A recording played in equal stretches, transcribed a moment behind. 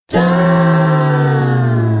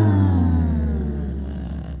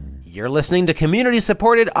listening to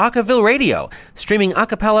community-supported Acaville Radio, streaming a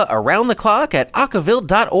cappella around the clock at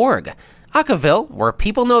acaville.org. Acaville, where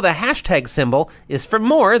people know the hashtag symbol is for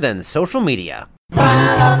more than social media.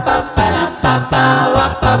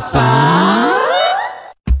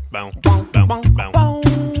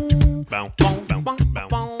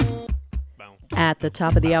 At the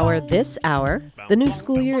top of the hour this hour, the new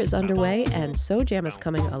school year is underway and SoJam is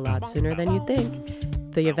coming a lot sooner than you'd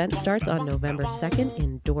think. The event starts on November 2nd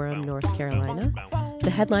in Durham, North Carolina. The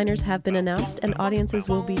headliners have been announced and audiences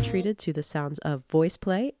will be treated to the sounds of Voice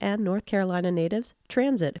Play and North Carolina natives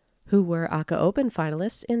Transit, who were ACA Open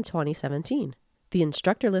finalists in 2017. The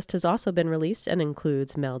instructor list has also been released and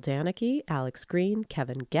includes Mel Danicki, Alex Green,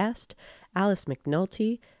 Kevin Guest, Alice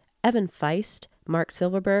McNulty, Evan Feist, Mark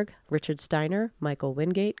Silverberg, Richard Steiner, Michael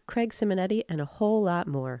Wingate, Craig Simonetti, and a whole lot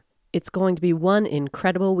more. It's going to be one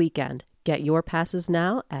incredible weekend. Get your passes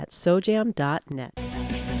now at sojam.net.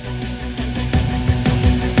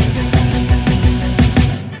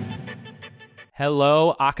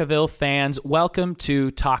 Hello, Acaville fans. Welcome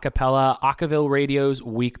to Talkapella, Acaville Radio's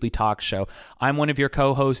weekly talk show. I'm one of your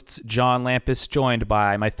co-hosts, John Lampus, joined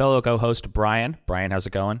by my fellow co-host, Brian. Brian, how's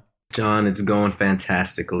it going? John, it's going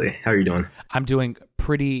fantastically. How are you doing? I'm doing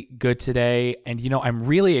pretty good today. And, I'm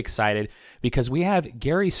really excited because we have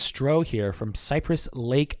Gary Stroh here from Cypress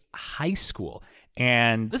Lake High School.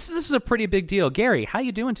 And this is a pretty big deal. Gary, how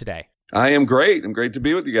you doing today? I am great. I'm great to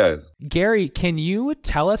be with you guys. Gary, can you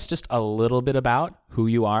tell us just a little bit about who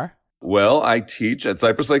you are? Well, I teach at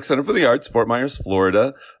Cypress Lake Center for the Arts, Fort Myers,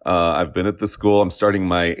 Florida. I've been at the school. I'm starting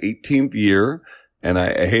my 18th year. And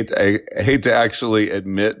I hate to actually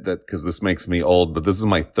admit that because this makes me old, but this is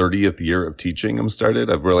my 30th year of teaching. I'm started.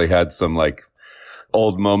 I've really had some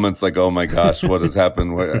old moments like, oh my gosh, what has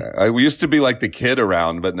happened? We used to be like the kid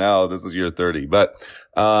around, but now this is year 30. But,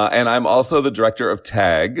 and I'm also the director of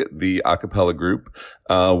TAG, the a cappella group,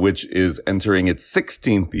 which is entering its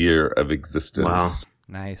 16th year of existence.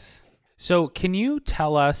 Wow. Nice. So can you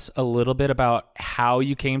tell us a little bit about how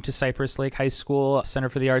you came to Cypress Lake High School Center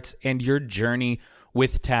for the Arts and your journey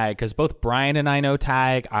with TAG? Because both Brian and I know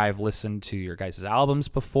TAG. I've listened to your guys' albums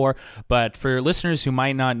before. But for listeners who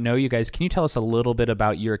might not know you guys, can you tell us a little bit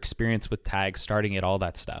about your experience with TAG, starting it, all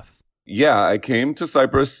that stuff? Yeah, I came to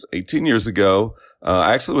Cypress 18 years ago.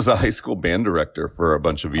 I actually was a high school band director for a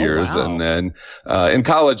bunch of years. Oh, wow. And then in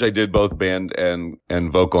college, I did both band and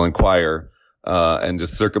vocal and choir. And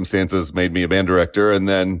just circumstances made me a band director. And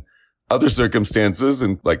then other circumstances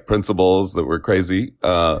and principals that were crazy,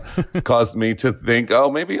 caused me to think,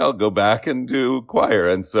 oh, maybe I'll go back and do choir.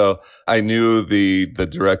 And so I knew the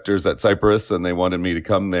directors at Cypress and they wanted me to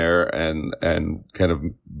come there and kind of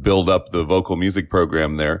build up the vocal music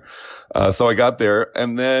program there. So I got there,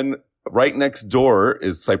 and then right next door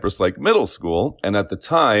is Cypress Lake Middle School. And at the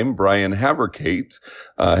time, Brian Haverkate,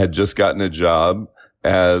 had just gotten a job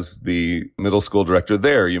as the middle school director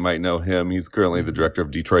there. You might know him. He's currently the director of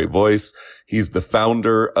Detroit Voice. He's the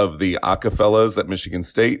founder of the Acafellas at Michigan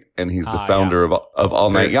State, and he's the founder of All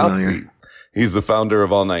Night Yahtzee. He's the founder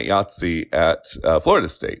of All Night Yahtzee at Florida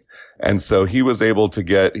State. And so he was able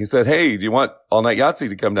to he said, hey, do you want All Night Yahtzee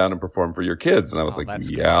to come down and perform for your kids? And I was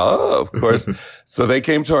of course. So they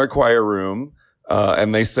came to our choir room,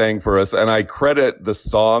 and they sang for us. And I credit the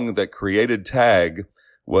song that created TAG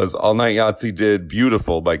was All Night Yahtzee Did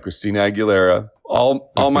Beautiful by Christina Aguilera.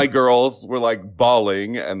 All my girls were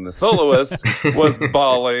bawling, and the soloist was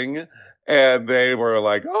bawling, and they were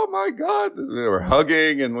like, oh my God, they were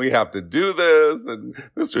hugging, and we have to do this. And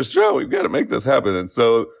Mr. Stroh, we've got to make this happen. And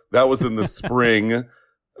so that was in the spring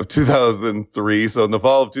of 2003. So in the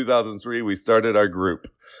fall of 2003, we started our group.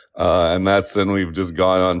 And we've just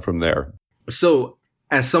gone on from there. So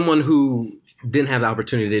as someone who didn't have the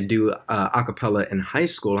opportunity to do a cappella in high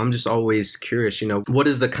school, I'm just always curious, what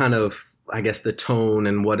is the kind of, I guess, the tone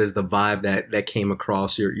and what is the vibe that came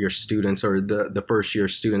across your students or the first year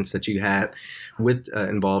students that you had with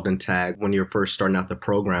involved in TAG when you're first starting out the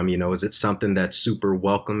program? Is it something that's super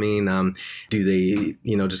welcoming? Do they,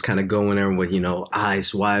 just kind of go in there with,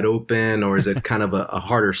 eyes wide open, or is it kind of a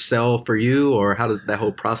harder sell for you, or how does that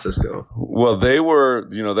whole process go? Well, they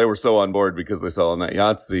were so on board because they saw All Night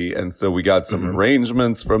Yahtzee. And so we got some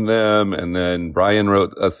arrangements from them. And then Brian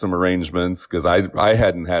wrote us some arrangements because I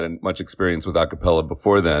hadn't had much experience with a cappella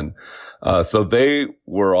before then. So they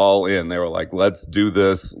were all in. They were like, let's do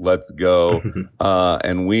this. Let's go.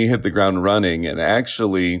 And we hit the ground running. And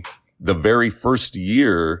actually, the very first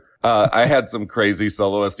year, I had some crazy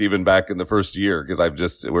soloists even back in the first year because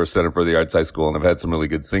we're Center for the Arts High School and I've had some really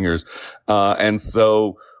good singers. And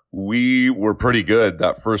so we were pretty good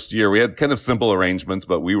that first year. We had kind of simple arrangements,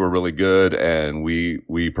 but we were really good and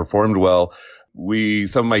we performed well.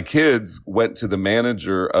 Some of my kids went to the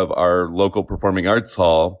manager of our local performing arts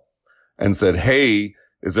hall and said, "Hey,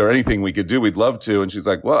 is there anything we could do? We'd love to." And she's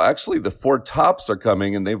like, "Well, actually the Four Tops are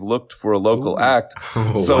coming and they've looked for a local act."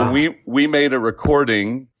 So wow. we made a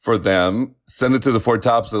recording for them, send it to the Four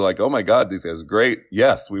Tops. They're like, "Oh my God, these guys are great.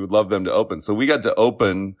 Yes, we would love them to open." So we got to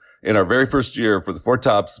open in our very first year for the Four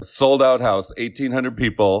Tops, sold out house, 1,800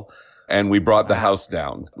 people. And we brought the house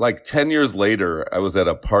down. Like 10 years later, I was at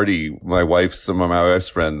a party, some of my wife's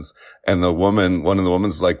friends, and one of the women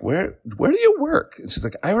was like, where do you work? And she's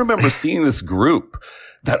like, "I remember seeing this group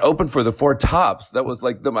that opened for the Four Tops. That was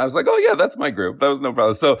like them." I was like, "Oh yeah, that's my group. That was no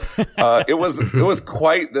problem." So, it was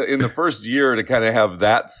quite in the first year to kind of have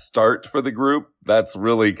that start for the group. That's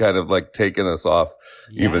really kind of like taken us off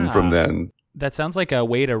even from then. That sounds like a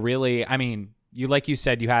way to really, like you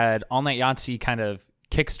said, you had All Night Yahtzee kind of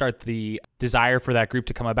kickstart the desire for that group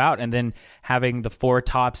to come about, and then having the Four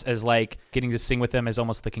Tops as like getting to sing with them as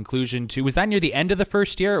almost the conclusion to. Was that near the end of the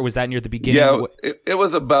first year, or was that near the beginning? Yeah, it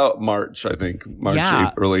was about March, I think.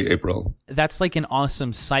 Early April. That's like an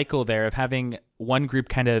awesome cycle there of having one group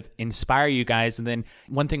kind of inspire you guys. And then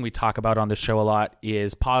one thing we talk about on the show a lot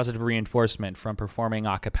is positive reinforcement from performing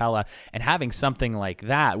a cappella, and having something like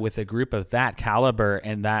that with a group of that caliber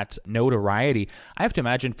and that notoriety. I have to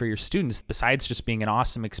imagine for your students, besides just being an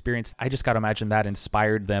awesome experience, I just got to imagine that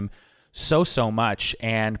inspired them so much,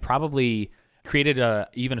 and probably created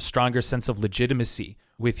even a stronger sense of legitimacy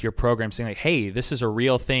with your program, saying like, "Hey, this is a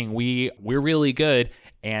real thing. We're really good,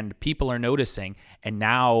 and people are noticing." And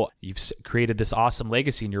now you've created this awesome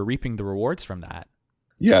legacy, and you're reaping the rewards from that.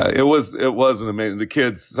 Yeah, it was an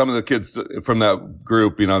amazing. Some of the kids from that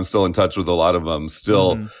group, I'm still in touch with a lot of them.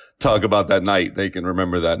 Still talk about that night. They can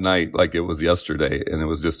remember that night like it was yesterday, and it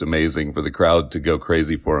was just amazing for the crowd to go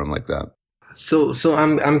crazy for them like that. So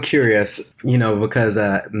I'm curious, because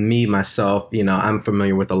myself, I'm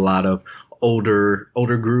familiar with a lot of older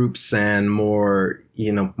groups and more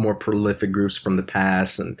prolific groups from the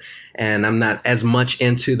past, and I'm not as much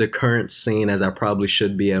into the current scene as I probably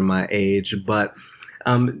should be at my age, but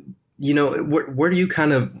where do you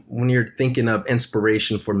kind of, when you're thinking of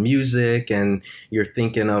inspiration for music and you're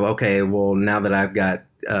thinking of, okay, well, now that I've got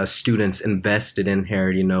students invested in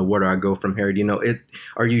here, where do I go from here?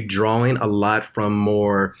 Are you drawing a lot from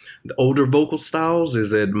more the older vocal styles?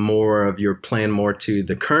 Is it more of you're playing more to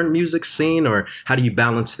the current music scene, or how do you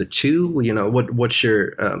balance the two? What's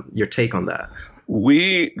your take on that?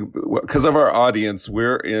 Because of our audience,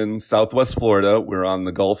 we're in Southwest Florida. We're on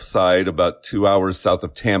the Gulf side, about 2 hours south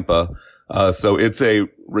of Tampa. So it's a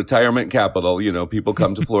retirement capital. People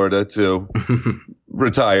come to Florida to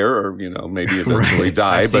retire, or, maybe eventually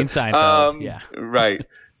die. I've seen Seinfeld. Yeah. Right.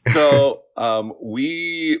 So,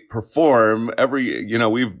 we perform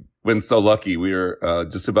we've been so lucky. We're,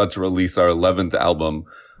 just about to release our 11th album.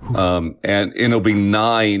 And it'll be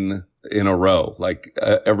 9 in a row, like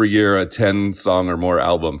every year, a 10 song or more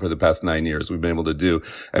album for the past 9 years we've been able to do.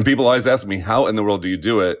 And people always ask me, how in the world do you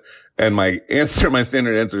do it? And my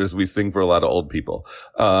standard answer is we sing for a lot of old people.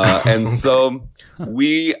 And so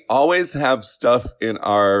we always have stuff in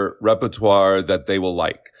our repertoire that they will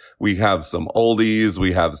like. We have some oldies.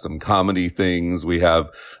 We have some comedy things. We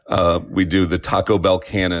do the Taco Bell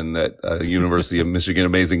canon that, University of Michigan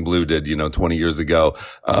Amazing Blue did, 20 years ago.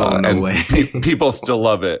 People still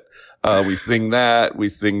love it. We sing that. We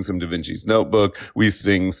sing some Da Vinci's Notebook. We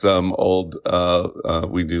sing some old,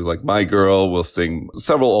 we do like My Girl. We'll sing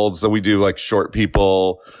several old. So we do like Short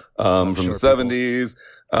People, from the 70s.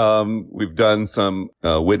 We've done some,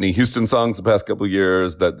 Whitney Houston songs the past couple of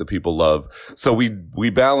years that the people love. So we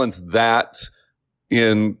balance that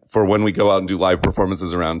in for when we go out and do live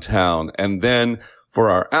performances around town. And then for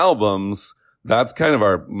our albums, that's kind of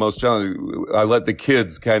our most challenging. I let the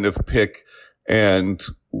kids kind of pick, and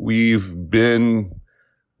we've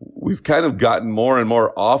kind of gotten more and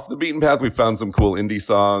more off the beaten path. We found some cool indie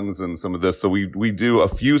songs and some of this. So we do a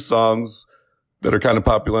few songs that are kind of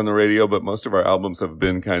popular on the radio, but most of our albums have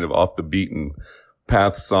been kind of off the beaten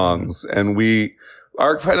path songs. And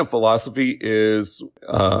our kind of philosophy is,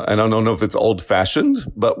 I don't know if it's old fashioned,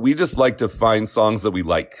 but we just like to find songs that we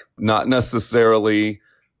like. Not necessarily,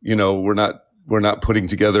 we're not putting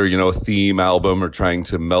together, a theme album or trying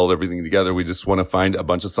to meld everything together. We just want to find a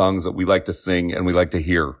bunch of songs that we like to sing and we like to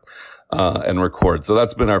hear, and record. So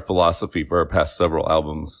that's been our philosophy for our past several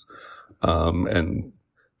albums. And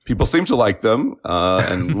people seem to like them,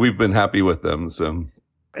 and we've been happy with them. So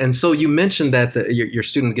And so you mentioned that your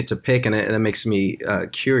students get to pick, and it makes me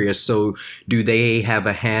curious. So do they have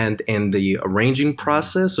a hand in the arranging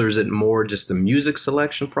process, or is it more just the music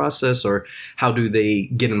selection process, or how do they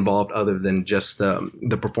get involved other than just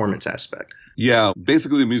the performance aspect? Yeah,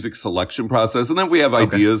 basically the music selection process. And then we have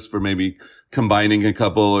ideas for maybe combining a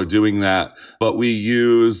couple or doing that. But we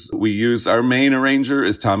use our main arranger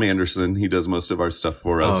is Tom Anderson. He does most of our stuff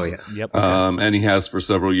for us. Oh, yeah. Yep. And he has for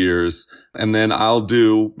several years. And then I'll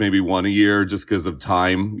do maybe one a year just because of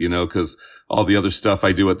time, because all the other stuff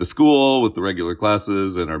I do at the school with the regular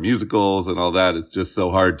classes and our musicals and all that, it's just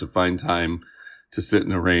so hard to find time to sit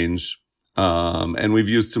and arrange. And we've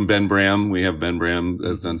used some Ben Bram. We have Ben Bram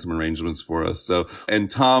has done some arrangements for us. So, and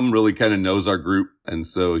Tom really kind of knows our group. And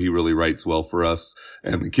so he really writes well for us.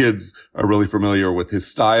 And the kids are really familiar with his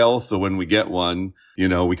style. So when we get one,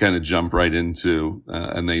 we kind of jump right into,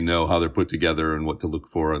 and they know how they're put together and what to look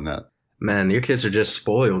for in that. Man, your kids are just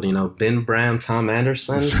spoiled, Ben Bram, Tom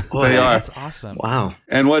Anderson. Boy, They are. That's awesome. Wow.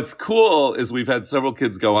 And what's cool is we've had several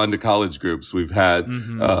kids go on to college groups. We've had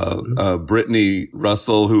Brittany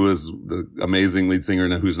Russell, who is the amazing lead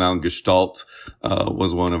singer who's now in Gestalt,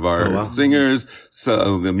 was one of our singers.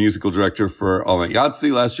 So the musical director for All Night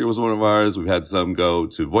Yahtzee last year was one of ours. We've had some go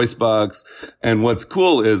to VoiceBox. And what's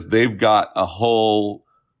cool is they've got a whole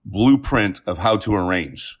blueprint of how to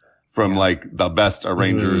arrange. From like the best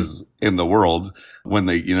arrangers in the world when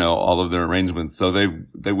they, all of their arrangements. So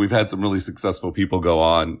we've had some really successful people go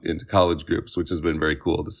on into college groups, which has been very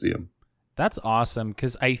cool to see them. That's awesome.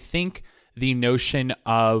 Because I think the notion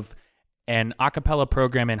of an a cappella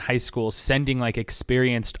program in high school sending like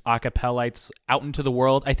experienced a cappellites out into the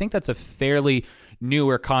world, I think that's a fairly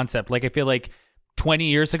newer concept. Like I feel like 20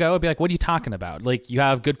 years ago, I'd be like, what are you talking about? Like, you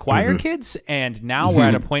have good choir kids, and now we're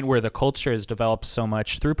at a point where the culture has developed so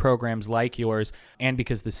much through programs like yours, and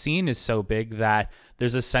because the scene is so big that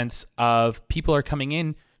there's a sense of people are coming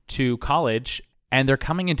in to college, and they're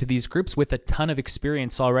coming into these groups with a ton of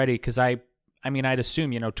experience already, because I'd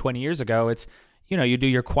assume, 20 years ago, it's, you do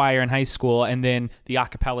your choir in high school, and then the a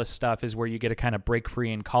cappella stuff is where you get to kind of break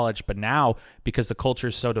free in college. But now, because the culture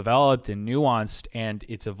is so developed and nuanced and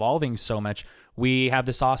it's evolving so much, we have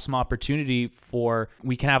this awesome opportunity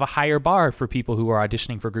we can have a higher bar for people who are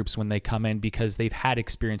auditioning for groups when they come in because they've had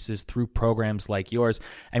experiences through programs like yours.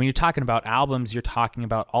 I mean, you're talking about albums, you're talking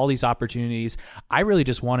about all these opportunities. I really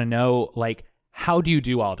just want to know, how do you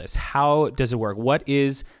do all this? How does it work? What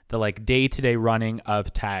is the day-to-day running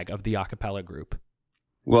of TAG, of the a cappella group?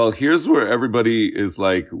 Well, here's where everybody is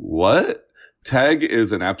like, what? TAG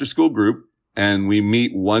is an after-school group, and we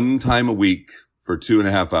meet one time a week for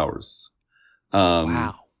 2.5 hours.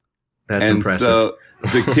 Wow. That's and impressive. So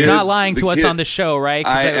the kids, you're not lying to us on the show, right?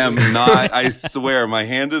 I am not. I swear, my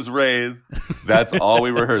hand is raised. That's all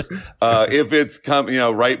we rehearse. If it's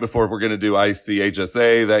right before, if we're going to do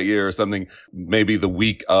ICHSA that year or something, maybe the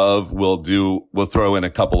week of we'll throw in a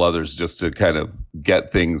couple others just to kind of get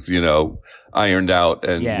things, ironed out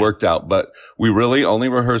and worked out. But we really only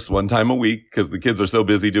rehearse one time a week because the kids are so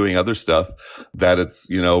busy doing other stuff that it's,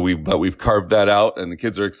 we've carved that out, and the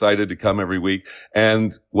kids are excited to come every week.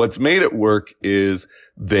 And what's made it work is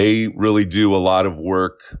they really do a lot of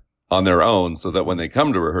work on their own so that when they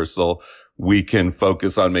come to rehearsal, we can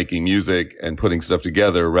focus on making music and putting stuff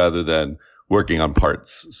together rather than working on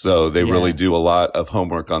parts. So they really do a lot of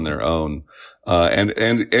homework on their own.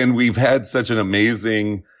 And we've had such an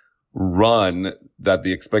amazing run that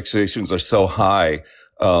the expectations are so high.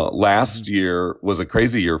 Last year was a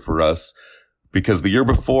crazy year for us because the year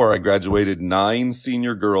before I graduated 9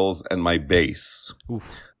 senior girls and my bass.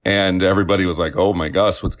 Oof. And everybody was like, oh my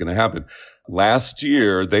gosh, what's going to happen? Last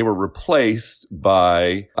year, they were replaced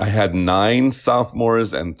by, I had 9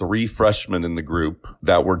 sophomores and 3 freshmen in the group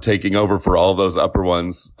that were taking over for all those upper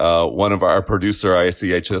ones. One of our producer,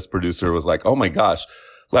 ICHS producer, was like, oh my gosh,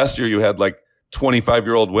 last year you had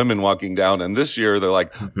 25-year-old women walking down, and this year they're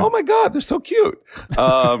like, oh my God, they're so cute.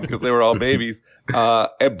 Because they were all babies.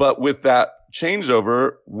 But with that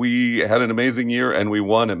changeover, we had an amazing year and we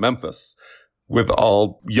won at Memphis with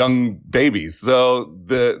all young babies. So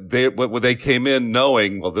they came in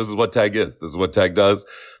knowing, well, this is what TAG is. This is what TAG does.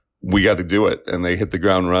 We got to do it. And they hit the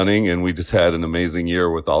ground running, and we just had an amazing year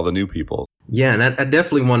with all the new people. Yeah, and I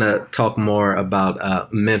definitely want to talk more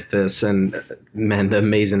about Memphis and, man, the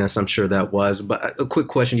amazingness I'm sure that was. But a quick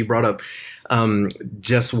question you brought up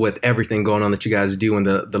just with everything going on that you guys do and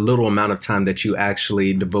the little amount of time that you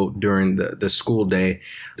actually devote during the school day.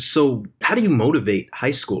 So how do you motivate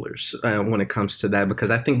high schoolers when it comes to that?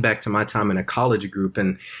 Because I think back to my time in a college group,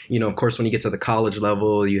 and, of course, when you get to the college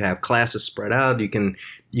level, you have classes spread out.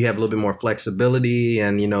 You have a little bit more flexibility,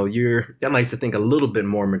 and I like to think a little bit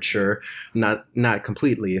more mature, not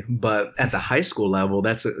completely, but at the high school level,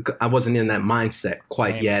 I wasn't in that mindset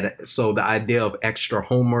quite yet. So the idea of extra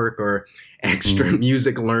homework or extra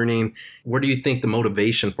music learning, where do you think the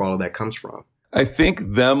motivation for all of that comes from? I think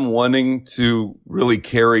them wanting to really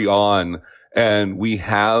carry on, and we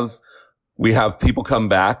have people come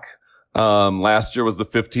back. Last year was the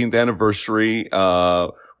 15th anniversary.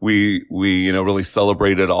 We really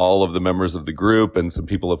celebrated all of the members of the group, and some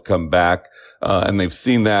people have come back, and they've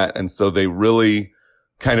seen that. And so they really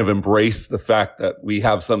kind of embrace the fact that we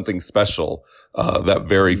have something special, that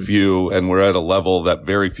very few, and we're at a level that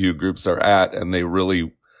very few groups are at, and they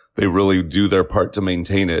really do their part to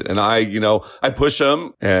maintain it. And I push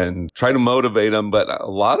them and try to motivate them, but a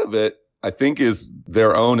lot of it, I think, is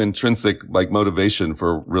their own intrinsic motivation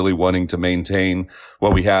for really wanting to maintain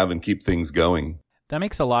what we have and keep things going. That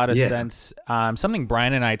makes a lot of sense. Something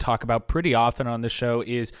Brian and I talk about pretty often on the show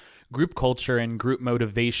is group culture and group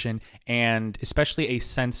motivation, and especially a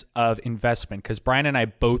sense of investment. Because Brian and I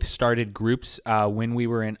both started groups when we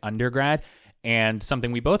were in undergrad, and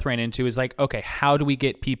something we both ran into is okay, how do we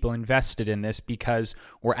get people invested in this? Because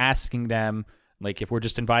we're asking them, if we're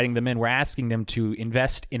just inviting them in, we're asking them to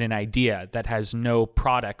invest in an idea that has no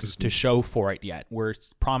products to show for it yet. We're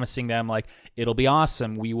promising them it'll be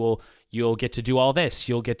awesome. You'll get to do all this.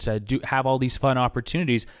 You'll get to have all these fun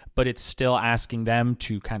opportunities, but it's still asking them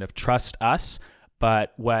to kind of trust us.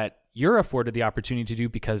 But what you're afforded the opportunity to do,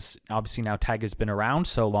 because obviously now TAG has been around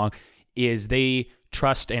so long, is they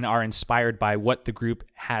trust and are inspired by what the group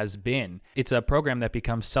has been. It's a program that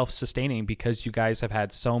becomes self-sustaining because you guys have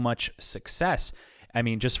had so much success. I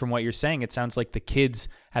mean, just from what you're saying, it sounds like the kids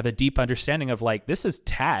have a deep understanding of this is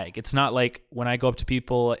TAG. It's not like when I go up to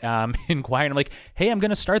people in choir and I'm like, hey, I'm going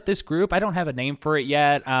to start this group. I don't have a name for it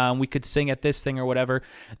yet. We could sing at this thing or whatever.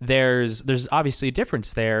 There's obviously a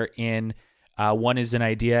difference there in one is an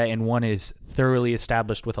idea and one is thoroughly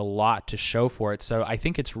established with a lot to show for it. So I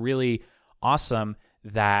think it's really awesome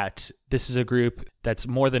that this is a group that's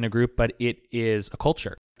more than a group, but it is a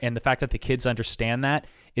culture. And the fact that the kids understand that,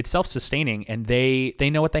 it's self-sustaining, and they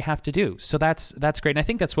know what they have to do. So that's great. And I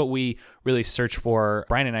think that's what we really search for.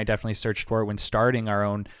 Brian and I definitely searched for when starting our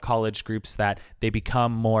own college groups, that they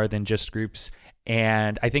become more than just groups.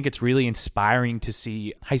 And I think it's really inspiring to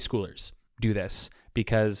see high schoolers do this,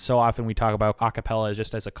 because so often we talk about a cappella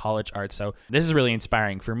just as a college art. So this is really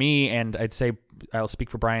inspiring for me, and I'd say I'll speak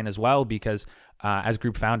for Brian as well, because as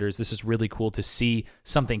group founders, this is really cool to see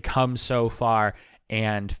something come so far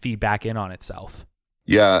and feed back in on itself.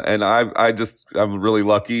 Yeah, and I'm really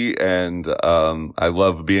lucky, and I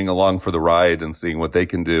love being along for the ride and seeing what they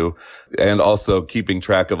can do, and also keeping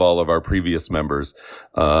track of all of our previous members.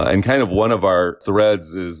 And kind of one of our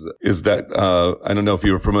threads is that I don't know if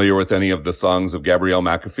you were familiar with any of the songs of Gabrielle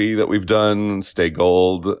McAfee that we've done, Stay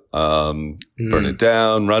Gold, Burn It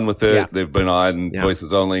Down, Run With It. Yeah. They've been on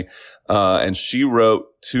Voices Only. And she wrote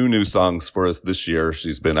 2 new songs for us this year.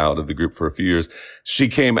 She's been out of the group for a few years. She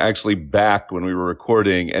came actually back when we were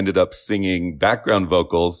recording, ended up singing background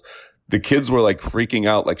vocals. The kids were freaking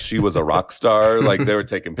out, she was a rock star. They were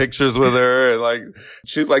taking pictures with her. And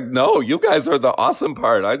she's like, no, you guys are the awesome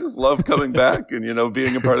part. I just love coming back and,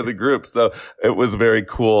 being a part of the group. So it was very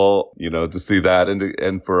cool, to see that,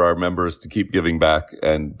 and for our members to keep giving back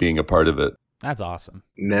and being a part of it. That's awesome.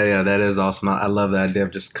 Yeah, that is awesome. I love the idea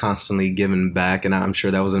of just constantly giving back, and I'm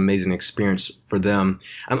sure that was an amazing experience for them.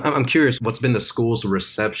 I'm curious, what's been the school's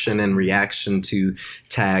reception and reaction to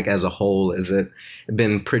TAG as a whole? Has it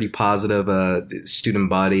been pretty positive?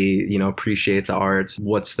 Student body, appreciate the arts.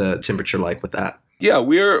 What's the temperature like with that? Yeah,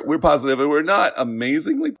 we're positive, and we're not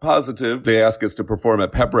amazingly positive. They ask us to perform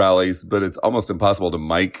at pep rallies, but it's almost impossible to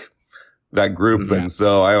mic that group. Yeah. And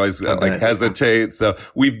so I always hesitate. So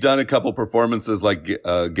we've done a couple performances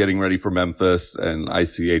Getting Ready for Memphis and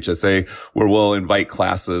ICHSA, where we'll invite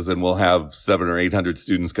classes and we'll have 700 or 800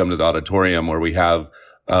 students come to the auditorium where we have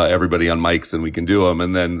everybody on mics and we can do them.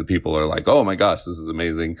 And then the people are like, oh my gosh, this is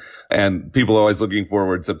amazing. And people are always looking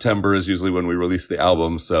forward. September is usually when we release the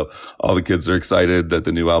album. So all the kids are excited that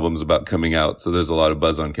the new album's about coming out. So there's a lot of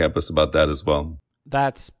buzz on campus about that as well.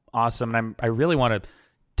 That's awesome. And I really want to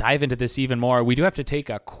dive into this even more. We do have to take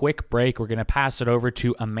a quick break. We're going to pass it over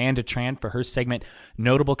to Amanda Tran for her segment,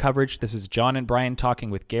 Notable Coverage. This is John and Brian talking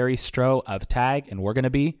with Gary Stroh of TAG, and we're going to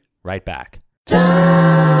be right back.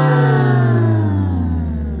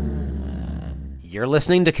 You're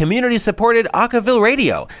listening to community-supported Acaville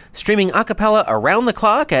Radio, streaming a cappella around the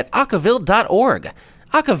clock at acaville.org.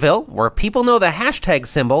 Acaville, where people know the hashtag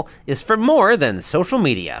symbol is for more than social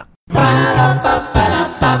media.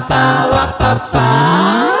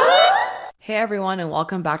 Hey everyone, and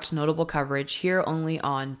welcome back to Notable Coverage, here only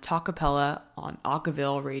on Talkapella on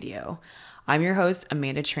Acaville Radio. I'm your host,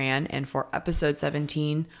 Amanda Tran, and for episode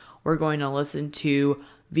 17, we're going to listen to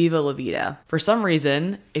Viva La Vida. For some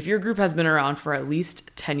reason, if your group has been around for at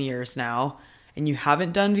least 10 years now, and you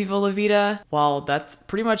haven't done Viva La Vida, well, that's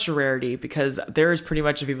pretty much a rarity because there is pretty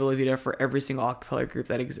much a Viva La Vida for every single a cappella group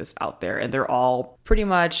that exists out there, and they're all pretty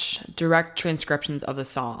much direct transcriptions of the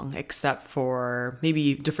song, except for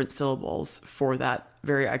maybe different syllables for that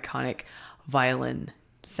very iconic violin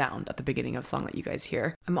sound at the beginning of the song that you guys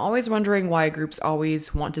hear. I'm always wondering why groups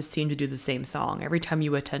always want to seem to do the same song. Every time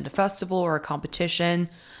you attend a festival or a competition,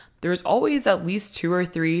 there's always at least 2 or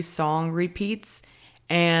 3 song repeats,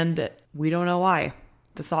 and we don't know why.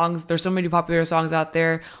 There's so many popular songs out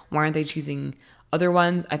there. Why aren't they choosing other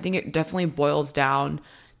ones? I think it definitely boils down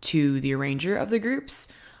to the arranger of the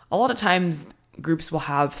groups. A lot of times groups will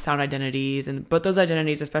have sound identities, but those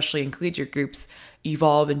identities, especially in collegiate groups,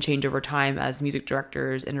 evolve and change over time as music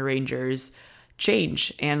directors and arrangers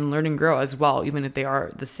change and learn and grow as well, even if they are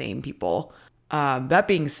the same people. That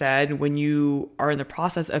being said, when you are in the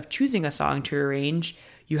process of choosing a song to arrange,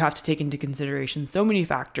 you have to take into consideration so many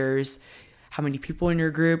factors: how many people in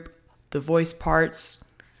your group, the voice parts,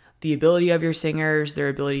 the ability of your singers, their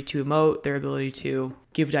ability to emote, their ability to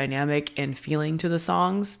give dynamic and feeling to the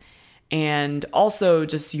songs, and also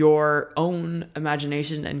just your own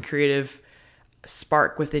imagination and creative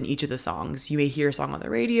spark within each of the songs. You may hear a song on the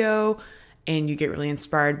radio and you get really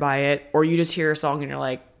inspired by it, or you just hear a song and you're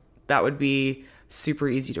like, that would be super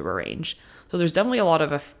easy to arrange. So there's definitely a lot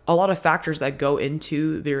of factors that go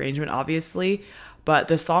into the arrangement, obviously, but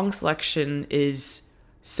the song selection is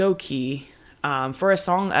so key. For a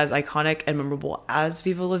song as iconic and memorable as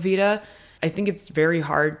Viva La Vida, I think it's very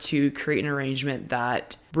hard to create an arrangement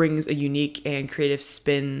that brings a unique and creative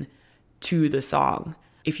spin to the song.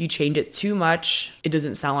 If you change it too much, it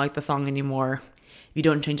doesn't sound like the song anymore. If you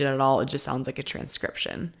don't change it at all, it just sounds like a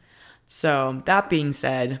transcription. So that being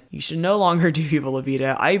said, you should no longer do Viva La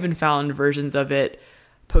Vida. I even found versions of it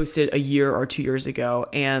posted a year or 2 years ago,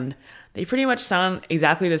 and they pretty much sound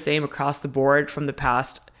exactly the same across the board from the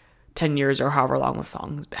past 10 years or however long the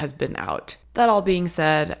song has been out. That all being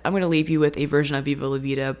said, I'm going to leave you with a version of Viva La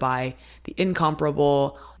Vida by the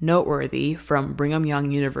incomparable Noteworthy from Brigham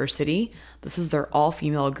Young University. This is their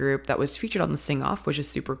all-female group that was featured on the Sing Off, which is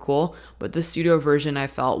super cool, but the studio version I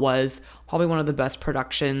felt was probably one of the best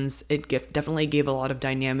productions. It definitely gave a lot of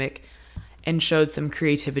dynamic and showed some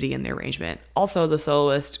creativity in the arrangement. Also, the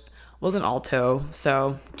soloist was an alto,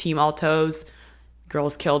 so team altos,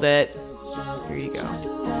 girls killed it. Here you go.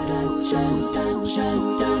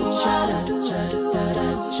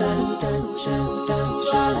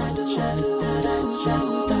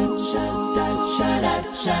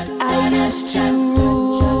 I used to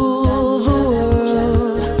rule the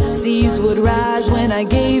world. Seas would rise when I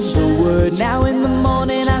gave the word. Now in the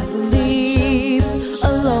morning I sleep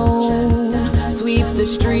alone. Sweep the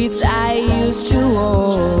streets I used to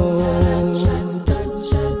own.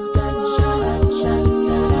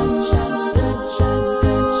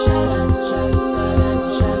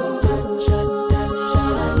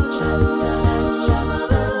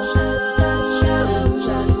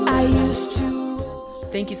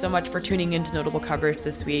 Thank you so much for tuning in to Notable Coverage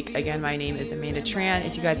this week. Again, my name is Amanda Tran.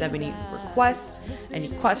 If you guys have any requests, any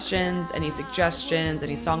questions, any suggestions,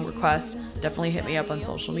 any song requests, definitely hit me up on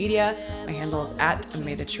social media. My handle is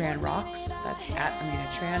 @AmandaTranRocks. That's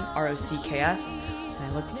 @AmandaTran, ROCKS. And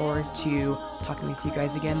I look forward to talking with you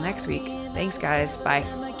guys again next week. Thanks, guys. Bye.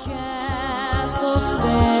 Castle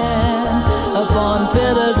stand upon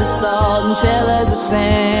pillars of salt and pillars of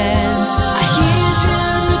sand. I hear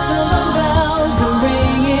Jerusalem bells are ringing,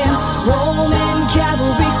 Roman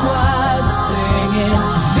cavalry choirs are singing.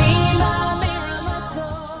 Viva Mira,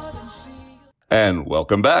 sword and shield. And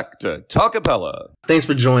welcome back to Talkapella. Thanks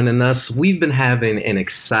for joining us. We've been having an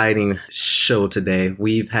exciting show today.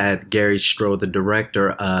 We've had Gary Stroh, the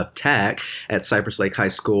director of TAG at Cypress Lake High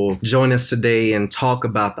School, join us today and talk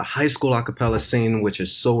about the high school a cappella scene, which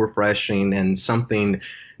is so refreshing and something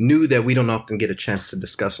new that we don't often get a chance to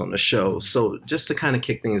discuss on the show. So just to kind of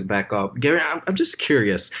kick things back off, Gary, I'm just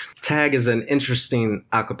curious. TAG is an interesting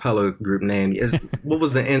a cappella group name. What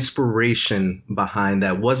was the inspiration behind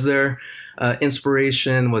that? Was there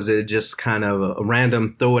inspiration? Was it just kind of a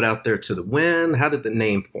random throw it out there to the wind? How did the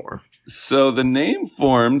name form? So the name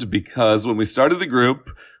formed because when we started the group,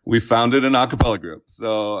 we founded an a cappella group.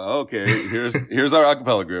 So, okay, here's our a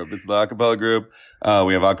cappella group. It's the a cappella group.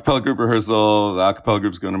 We have a cappella group rehearsal. The a cappella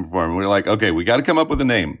group's going to perform. And we're like, okay, we got to come up with a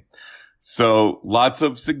name. So lots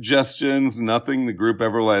of suggestions, nothing the group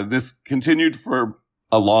ever led. This continued for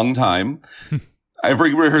a long time.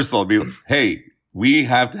 Every rehearsal, I'd be like, hey, we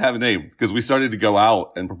have to have a name. It's because we started to go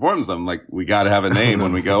out and perform something. Like, we got to have a name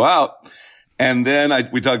when we go out. And then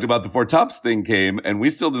we talked about the Four Tops thing came, and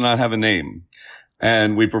we still did not have a name.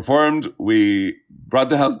 And we performed, we brought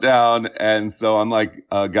the house down. And so I'm like,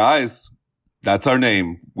 guys, that's our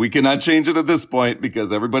name. We cannot change it at this point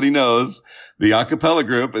because everybody knows the a cappella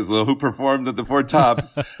group is who performed at the Four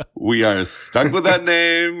Tops. We are stuck with that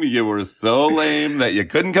name. You were so lame that you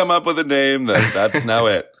couldn't come up with a name. That's now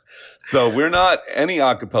it. So we're not any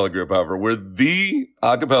a cappella group, however. We're the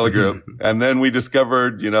a cappella group. And then we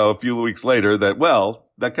discovered, a few weeks later that,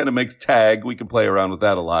 well, that kind of makes tag. We can play around with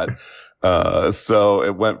that a lot. So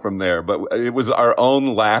it went from there, but it was our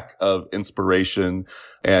own lack of inspiration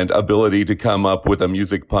and ability to come up with a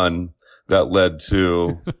music pun that led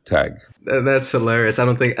to tag. That's hilarious.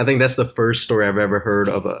 I think that's the first story I've ever heard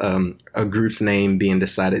of a group's name being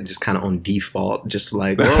decided just kind of on default, just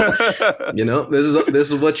like, well,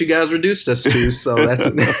 this is what you guys reduced us to. So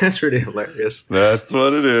that's really hilarious. That's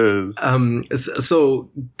what it is.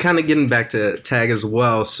 So kind of getting back to tag as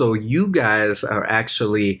well. So you guys are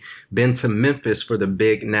actually been to Memphis for the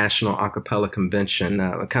big national a cappella convention.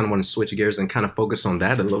 I kind of want to switch gears and kind of focus on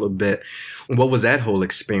that a little bit. What was that whole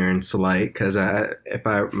experience like? Because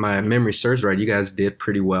my memory serves right, you guys did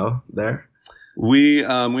pretty well there.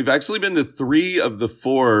 We've actually been to 3 of the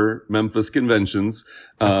 4 Memphis conventions.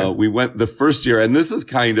 Okay. We went the first year, and this is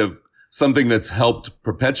kind of something that's helped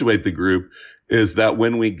perpetuate the group, is that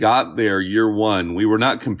when we got there year 1, we were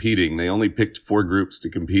not competing. They only picked 4 groups to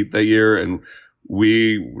compete that year, and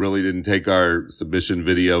we really didn't take our submission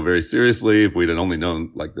video very seriously. If we'd had only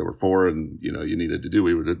known like there were 4 and, you needed to do,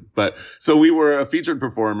 we would have, but so we were a featured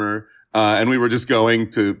performer, and we were just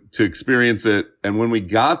going to experience it. And when we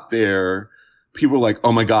got there, people were like,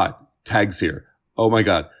 oh my God, tag's here. Oh my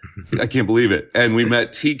God. I can't believe it. And we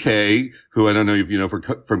met TK, who I don't know if you know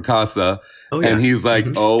from Casa. Oh, yeah. And he's like,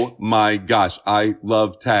 oh my gosh, I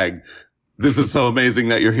love tag. This is so amazing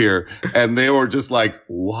that you're here. And they were just like,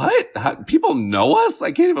 what? People know us?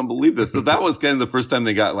 I can't even believe this. So that was kind of the first time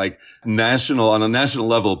they got like on a national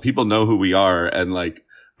level, people know who we are and like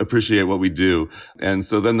appreciate what we do. And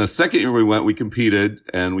so then the second year we went, we competed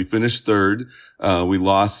and we finished 3rd. We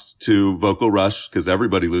lost to Vocal Rush because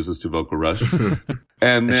everybody loses to Vocal Rush.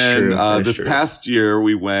 And then this past year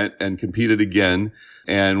we went and competed again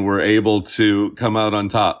and were able to come out on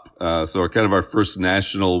top. So kind of our first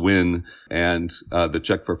national win and the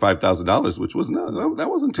check for $5,000, which that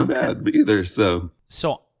wasn't too bad either. So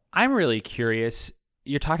I'm really curious.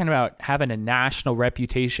 You're talking about having a national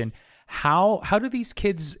reputation. How do these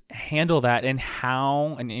kids handle that, and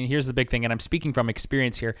here's the big thing, and I'm speaking from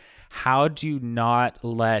experience here, how do you not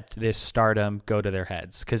let this stardom go to their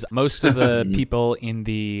heads? Because most of the people in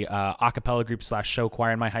the a cappella group / show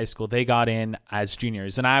choir in my high school, they got in as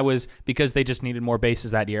juniors, and because they just needed more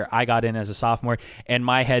basses that year, I got in as a sophomore, and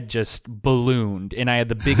my head just ballooned, and I had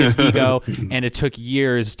the biggest ego, and it took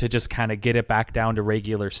years to just kind of get it back down to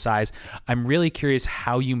regular size. I'm really curious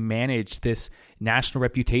how you manage this national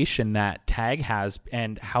reputation that tag has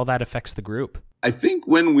and how that affects the group. I think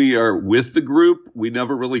when we are with the group, we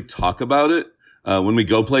never really talk about it. When we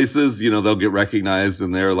go places, they'll get recognized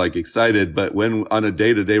and they're like excited. But when on a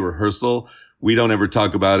day-to-day rehearsal, we don't ever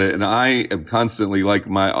talk about it. And I am constantly like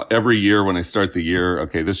every year when I start the year,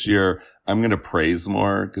 okay, this year I'm going to praise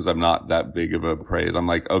more because I'm not that big of a praise. I'm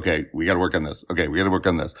like, okay, we got to work on this. Okay, we got to work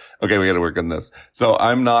on this. Okay, we got to work on this. So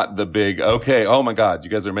I'm not the big, okay, oh my God,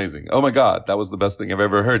 you guys are amazing. Oh my God, that was the best thing I've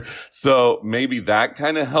ever heard. So maybe that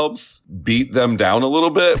kind of helps beat them down a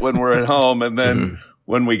little bit when we're at home. And then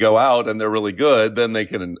when we go out and they're really good, then they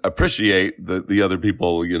can appreciate the other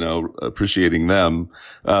people, appreciating them.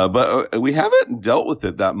 But we haven't dealt with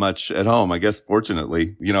it that much at home, I guess,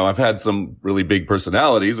 fortunately. I've had some really big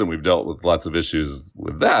personalities and we've dealt with lots of issues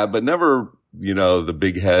with that, but never, the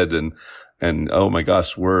big head and oh my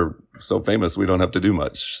gosh, we're so famous, we don't have to do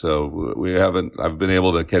much. So I've been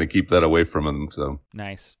able to kind of keep that away from them. So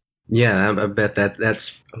nice. Yeah, I bet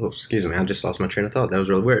that's. Oh, excuse me, I just lost my train of thought. That was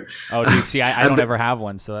really weird. Oh, dude, see, I don't ever have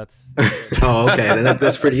one, so that's... Oh, okay, then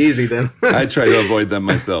that's pretty easy then. I try to avoid them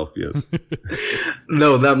myself. Yes.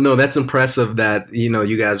 No, that's impressive that,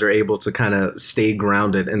 you guys are able to kind of stay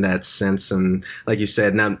grounded in that sense. And like you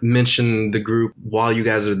said, now mention the group while you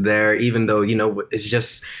guys are there, even though, it's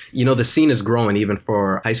just, the scene is growing even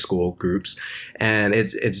for high school groups. And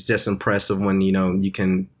it's just impressive when, you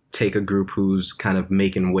can take a group who's kind of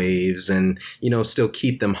making waves and, still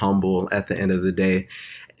keep them humble at the end of the day.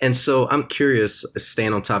 And so I'm curious,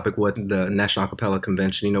 staying on topic with the National Acapella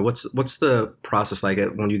Convention, what's the process like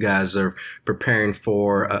when you guys are preparing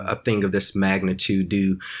for a thing of this magnitude?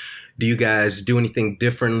 Do you guys do anything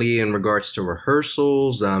differently in regards to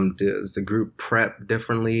rehearsals? Does the group prep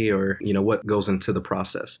differently, or, what goes into the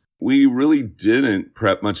process? We really didn't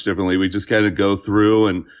prep much differently. We just kind of go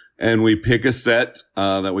through and we pick a set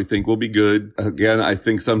that we think will be good. Again, I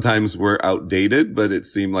think sometimes we're outdated, but it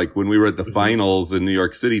seemed like when we were at the finals in New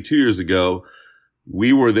York City 2 years ago,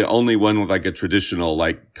 we were the only one with like a traditional,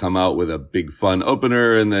 like come out with a big fun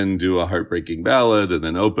opener and then do a heartbreaking ballad and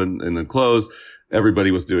then open and then close.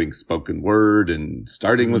 Everybody was doing spoken word and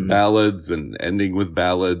starting with ballads and ending with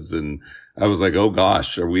ballads. And I was like, oh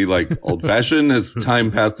gosh, are we like old fashioned? Has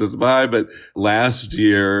time passed us by? But last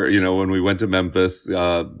year, when we went to Memphis,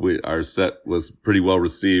 our set was pretty well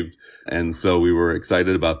received. And so we were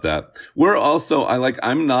excited about that. We're also,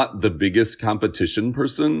 I'm not the biggest competition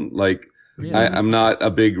person. Like, really? I'm not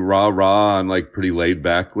a big rah. I'm like pretty laid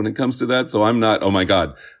back when it comes to that. So I'm not, oh my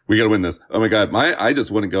God, we got to win this. Oh my God. I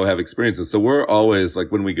just want to go have experiences. So we're always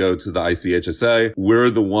like, when we go to the ICHSA, we're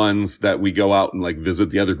the ones that we go out and like visit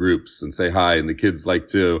the other groups and say hi. And the kids like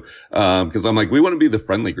to, cause I'm like, we want to be the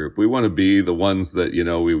friendly group. We want to be the ones that,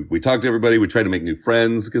 we talk to everybody. We try to make new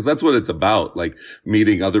friends, cause that's what it's about. Like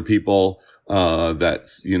meeting other people,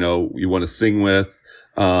 that's, you want to sing with.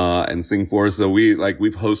 And sing for. So we've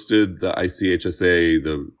hosted the ICHSA,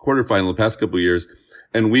 the quarterfinal the past couple of years.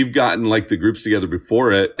 And we've gotten like the groups together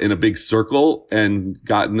before it in a big circle and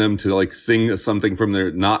gotten them to like sing something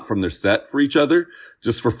not from their set for each other,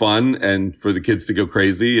 just for fun and for the kids to go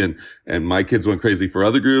crazy. And my kids went crazy for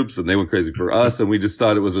other groups and they went crazy for us. And we just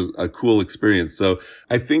thought it was a cool experience. So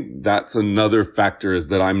I think that's another factor, is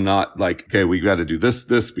that I'm not like, okay, we got to do this,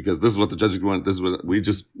 because this is what the judges want. This is what we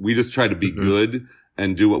just try to be good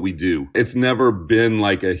and do what we do. It's never been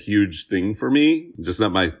like a huge thing for me, just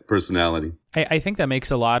not my personality. I think that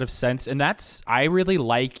makes a lot of sense. And I really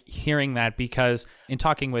like hearing that, because in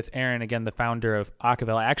talking with Aaron, again, the founder of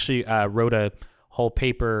Acaville, I actually wrote a whole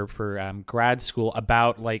paper for grad school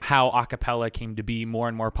about like how a cappella came to be more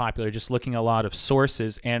and more popular, just looking at a lot of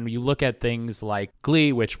sources. And you look at things like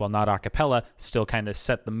Glee, which, while not a cappella, still kind of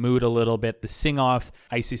set the mood a little bit. The sing-off,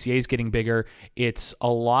 ICCA is getting bigger. It's a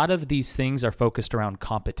lot of these things are focused around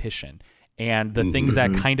competition. And the things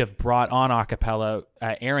that kind of brought on a cappella,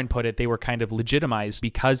 Aaron put it, they were kind of legitimized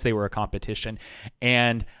because they were a competition.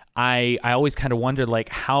 And I always kind of wondered, like,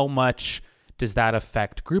 how much does that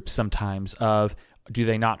affect groups sometimes? Do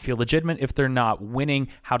they not feel legitimate if they're not winning?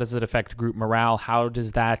 How does it affect group morale? How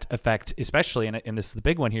does that affect, especially, and this is the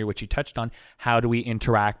big one here, which you touched on, how do we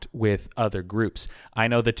interact with other groups? I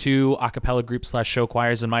know the two a cappella groups / show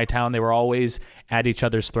choirs in my town, they were always at each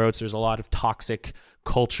other's throats. There's a lot of toxic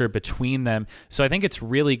culture between them. So I think it's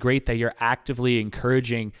really great that you're actively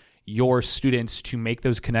encouraging your students to make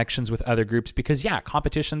those connections with other groups, because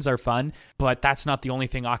competitions are fun, but that's not the only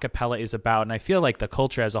thing a cappella is about. And I feel like the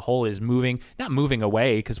culture as a whole is not moving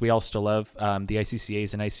away, because we all still love the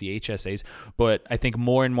ICCAs and ICHSAs, but I think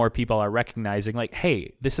more and more people are recognizing, like,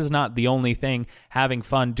 hey, this is not the only thing. Having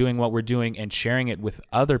fun doing what we're doing and sharing it with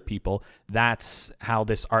other people, that's how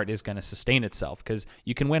this art is going to sustain itself. Because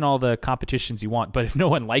you can win all the competitions you want, but if no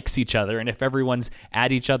one likes each other and if everyone's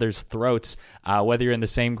at each other's throats, whether you're in the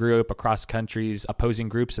same group, across countries, opposing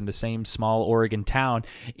groups in the same small Oregon town,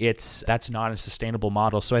 that's not a sustainable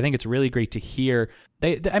model. So I think it's really great to hear.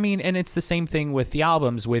 And it's the same thing with the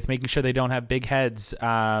albums, with making sure they don't have big heads,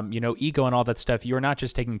 ego and all that stuff. You're not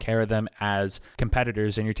just taking care of them as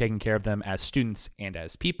competitors, and you're taking care of them as students and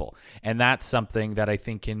as people. And that's something that I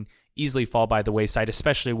think can easily fall by the wayside,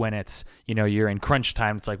 especially when it's, you're in crunch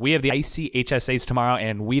time. It's like, we have the ICHSAs tomorrow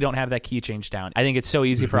and we don't have that key change down. I think it's so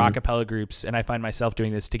easy for a cappella groups, and I find myself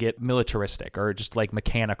doing this, to get militaristic or just like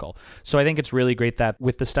mechanical. So I think it's really great that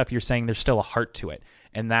with the stuff you're saying, there's still a heart to it.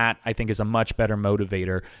 And that, I think, is a much better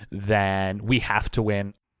motivator than we have to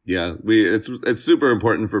win. Yeah, it's super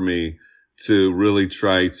important for me to really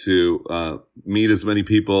try to meet as many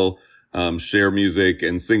people share music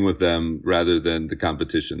and sing with them rather than the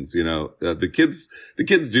competitions. The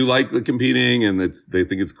kids do like the competing and they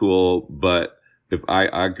think it's cool, but if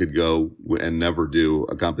I could go and never do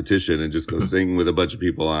a competition and just go sing with a bunch of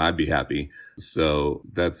people, I'd be happy. So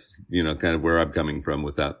that's, kind of where I'm coming from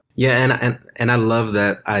with that. Yeah. And I love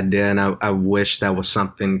that idea. And I wish that was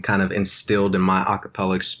something kind of instilled in my a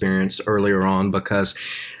cappella experience earlier on, because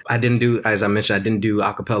as I mentioned, I didn't do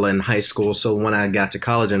a cappella in high school. So when I got to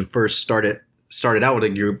college and first started out with a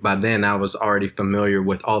group, by then I was already familiar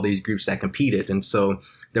with all these groups that competed. And so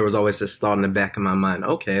there was always this thought in the back of my mind,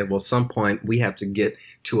 okay, well, at some point we have to get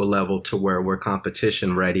to a level to where we're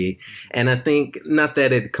competition ready. And I think not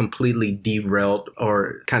that it completely derailed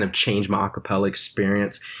or kind of changed my a cappella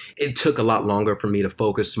experience. It took a lot longer for me to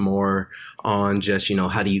focus more on just,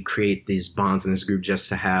 how do you create these bonds in this group, just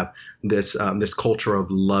to have this culture of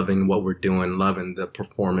loving what we're doing, loving the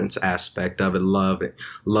performance aspect of it,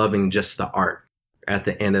 loving just the art at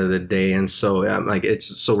the end of the day. And so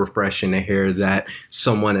it's so refreshing to hear that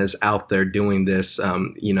someone is out there doing this,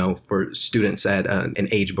 for students at an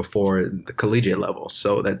age before the collegiate level.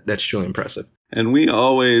 So that's truly impressive. And we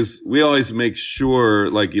always make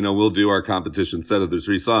sure, we'll do our competition set of the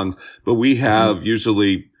 3 songs, but we have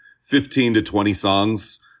usually 15 to 20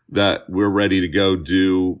 songs that we're ready to go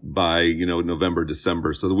do by, November,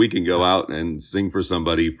 December, so that we can go out and sing for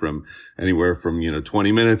somebody from anywhere from,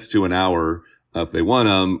 20 minutes to an hour if they want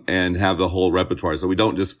them, and have the whole repertoire. So we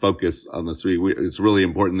don't just focus on the 3. It's really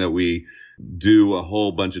important that we do a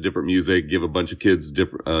whole bunch of different music, give a bunch of kids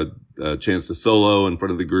different, a chance to solo in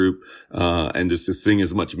front of the group, and just to sing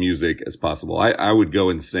as much music as possible. I would go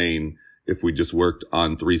insane if we just worked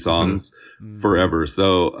on 3 songs forever.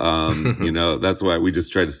 So, that's why we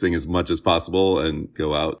just try to sing as much as possible and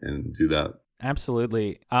go out and do that.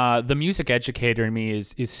 Absolutely. The music educator in me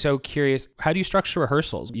is so curious. How do you structure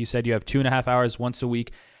rehearsals? You said you have 2.5 hours once a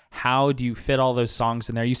week. How do you fit all those songs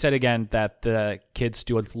in there? You said again that the kids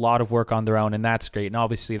do a lot of work on their own, and that's great. And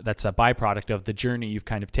obviously that's a byproduct of the journey you've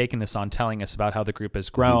kind of taken us on, telling us about how the group has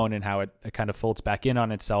grown and how it kind of folds back in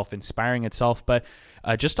on itself, inspiring itself. But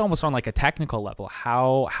just almost on like a technical level,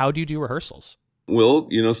 how do you do rehearsals? We'll,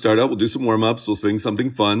 start out, we'll do some warm-ups, we'll sing something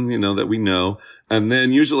fun, that we know. And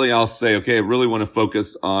then usually I'll say, okay, I really want to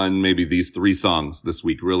focus on maybe these 3 songs this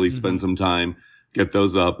week, really spend some time, get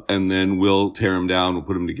those up, and then we'll tear them down, we'll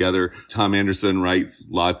put them together. Tom Anderson writes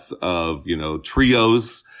lots of,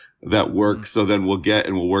 trios that work. So then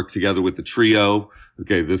we'll work together with the trio.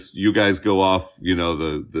 Okay, you guys go off,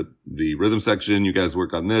 the rhythm section. You guys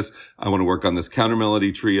work on this. I want to work on this counter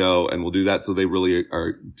melody trio, and we'll do that. So they really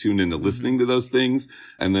are tuned into listening to those things.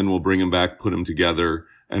 And then we'll bring them back, put them together,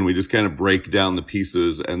 and we just kind of break down the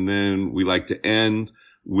pieces. And then we like to end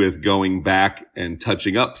with going back and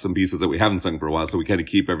touching up some pieces that we haven't sung for a while. So we kind of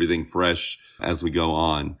keep everything fresh as we go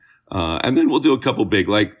on. And then we'll do a couple big,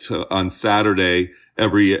 on Saturday,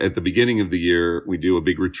 at the beginning of the year, we do a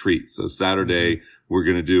big retreat. So Saturday, we're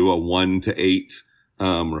going to do a 1 to 8,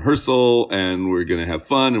 rehearsal, and we're going to have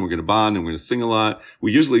fun, and we're going to bond, and we're going to sing a lot.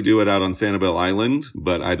 We usually do it out on Sanibel Island,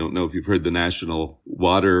 but I don't know if you've heard the National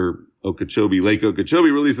Water Lake Okeechobee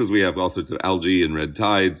releases. We have all sorts of algae and red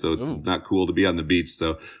tide, so it's not cool to be on the beach.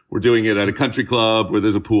 So we're doing it at a country club where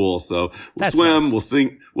there's a pool. So we'll swim, nice.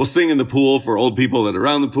 We'll sing in the pool for old people that are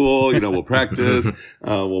around the pool. We'll practice,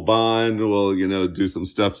 we'll bond, we'll, do some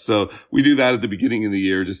stuff. So we do that at the beginning of the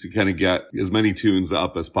year just to kind of get as many tunes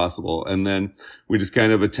up as possible. And then we just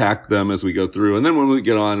kind of attack them as we go through. And then when we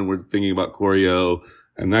get on and we're thinking about choreo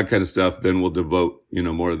and that kind of stuff, then we'll devote,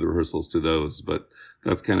 more of the rehearsals to those. But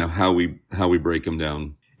that's kind of how we break them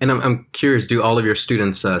down. And I'm curious, do all of your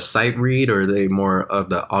students sight read, or are they more of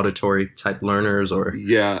the auditory type learners? Or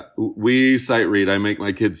yeah, we sight read. I make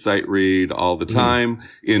my kids sight read all the time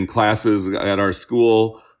in classes at our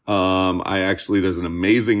school. There's an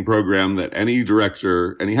amazing program that any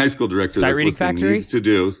high school director Sight that's Reading listening Factory? needs to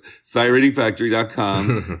do.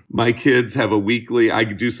 SightReadingFactory.com. My kids have I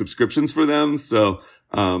do subscriptions for them. So,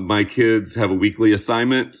 my kids have a weekly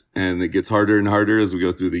assignment, and it gets harder and harder as we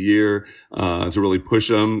go through the year, to really push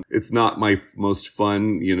them. It's not my most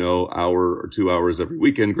fun, hour or 2 hours every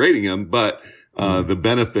weekend grading them, but the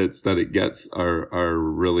benefits that it gets are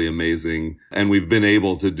really amazing. And we've been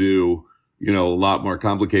able to do, a lot more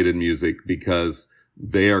complicated music because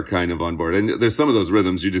they are kind of on board. And there's some of those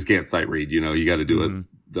rhythms you just can't sight read, you got to do it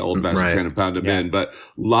the old fashioned kind of pound them in, but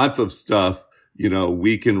lots of stuff,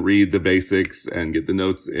 we can read the basics and get the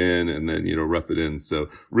notes in and then, rough it in. So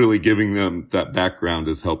really giving them that background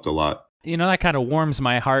has helped a lot. That kind of warms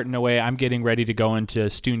my heart in a way. I'm getting ready to go into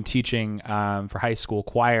student teaching for high school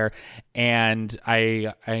choir, and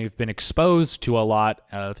I've been exposed to a lot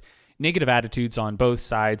of negative attitudes on both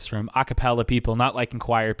sides, from a cappella people not liking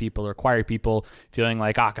choir people, or choir people feeling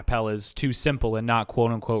like a cappella is too simple and not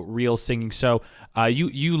quote unquote real singing. So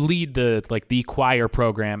you lead the choir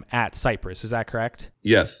program at Cypress, is that correct?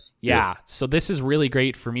 Yes. Yeah. Yes. So this is really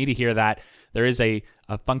great for me to hear that there is a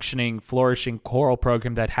functioning, flourishing choral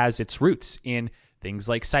program that has its roots in things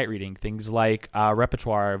like sight reading, things like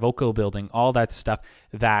repertoire, vocal building, all that stuff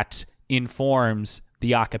that informs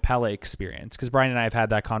the a cappella experience. Because Brian and I have had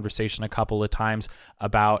that conversation a couple of times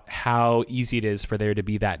about how easy it is for there to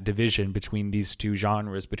be that division between these two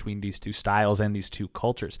genres, between these two styles and these two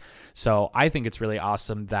cultures. So I think it's really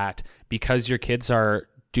awesome that because your kids are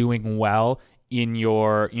doing well in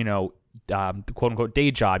your, quote unquote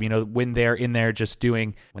day job, when they're in there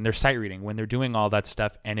when they're sight reading, when they're doing all that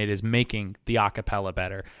stuff, and it is making the a cappella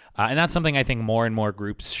better. And that's something I think more and more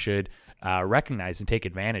groups should recognize and take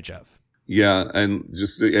advantage of. Yeah. And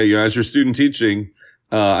just, as you're student teaching,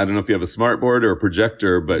 I don't know if you have a smartboard or a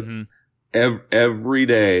projector, but every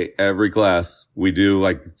day, every class, we do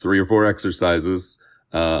like 3 or 4 exercises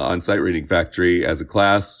on Sight Reading Factory as a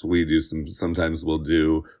class. We do sometimes we'll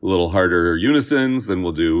do a little harder unisons, then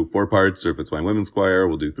we'll do 4 parts, or if it's my women's choir,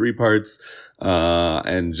 we'll do 3 parts,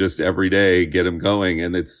 and just every day get them going.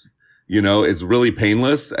 And it's, it's really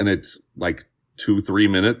painless, and it's like 2-3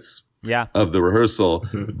 minutes of the rehearsal,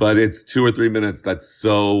 but it's 2 or 3 minutes that's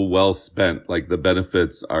so well spent. Like the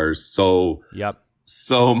benefits are so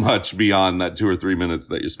much beyond that 2 or 3 minutes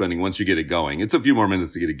that you're spending once you get it going. It's a few more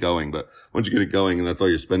minutes to get it going, but once you get it going and that's all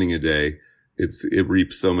you're spending a day, it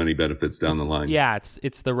reaps so many benefits down the line. Yeah,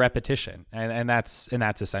 it's the repetition, and that's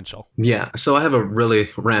essential. Yeah. So I have a really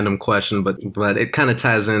random question, but it kind of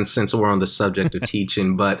ties in since we're on the subject of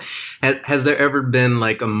teaching. But has there ever been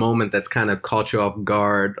like a moment that's kind of caught you off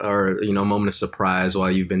guard, or a moment of surprise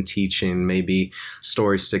while you've been teaching? Maybe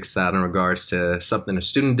story sticks out in regards to something a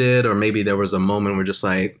student did, or maybe there was a moment where just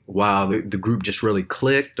like, wow, the group just really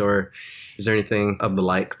clicked. Or is there anything of the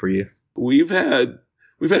like for you? We've had,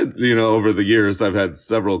 over the years, I've had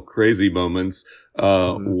several crazy moments.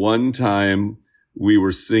 One time we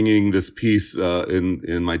were singing this piece,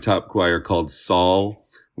 in my top choir called Saul,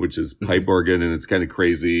 which is pipe organ, and it's kind of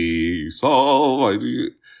crazy. Saul,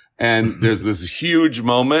 and there's this huge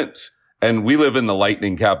moment, and we live in the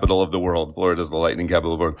lightning capital of the world. Florida's the lightning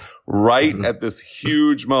capital of the world. Right at this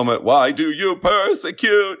huge moment, why do you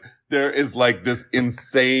persecute? There is like this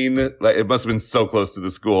insane, it must have been so close to the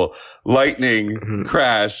school, lightning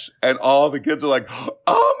crash, and all the kids are like,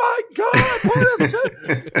 oh my God, what is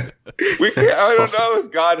it? I don't know, has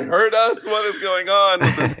God hurt us? What is going on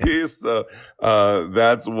with this piece? So,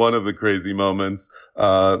 that's one of the crazy moments.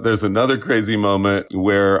 There's another crazy moment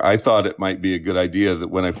where I thought it might be a good idea that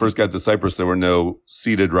when I first got to Cypress, there were no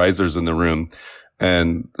seated risers in the room,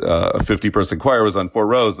 and a 50-person choir was on 4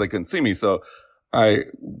 rows. They couldn't see me. So I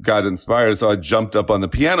got inspired. So I jumped up on the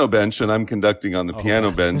piano bench, and I'm conducting on the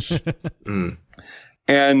piano bench.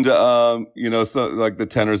 And, so like the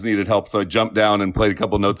tenors needed help. So I jumped down and played a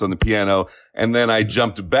couple notes on the piano. And then I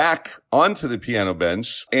jumped back onto the piano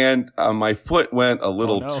bench, and my foot went a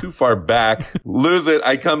little too far back. Lose it.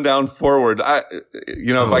 I come down forward.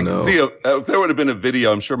 Could see, if there would have been a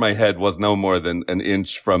video, I'm sure my head was no more than an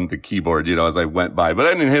inch from the keyboard, as I went by, but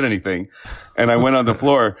I didn't hit anything. And I went on the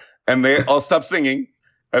floor, and they all stopped singing,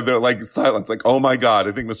 and they're like silence, like, oh my God,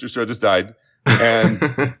 I think Mr. Stroh just died.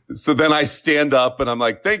 And so then I stand up and I'm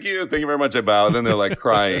like, thank you very much. I bow. And then they're like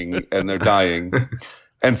crying and they're dying.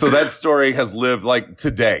 And so that story has lived like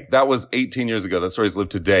today. That was 18 years ago. That story's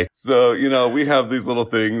lived today. So, we have these little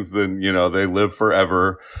things, and, they live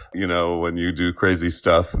forever, when you do crazy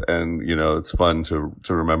stuff, and, it's fun to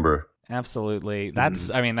remember. Absolutely. That's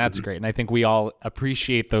great. And I think we all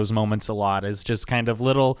appreciate those moments a lot, as just kind of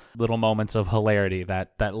little moments of hilarity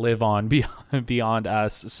that live on beyond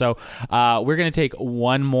us. So we're going to take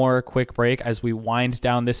one more quick break. As we wind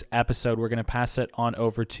down this episode, we're going to pass it on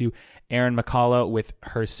over to Erin McCullough with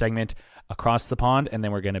her segment Across the Pond. And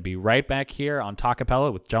then we're going to be right back here on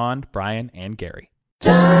Talkapella with John, Brian, and Gary.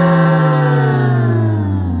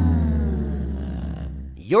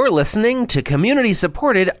 You're listening to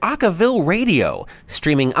community-supported Acaville Radio,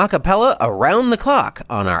 streaming a cappella around the clock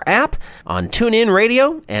on our app, on TuneIn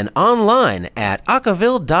Radio, and online at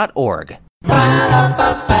acaville.org.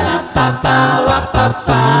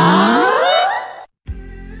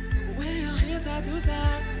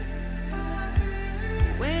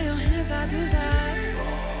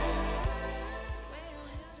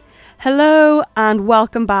 Hello and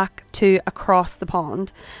welcome back to Across the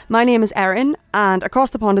Pond. My name is Erin, and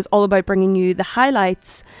Across the Pond is all about bringing you the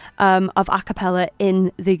highlights of a cappella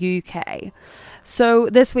in the UK. So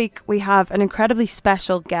this week we have an incredibly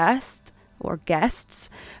special guest, or guests,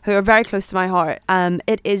 who are very close to my heart.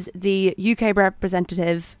 It is the UK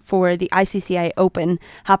representative for the ICCA Open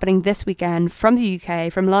happening this weekend from the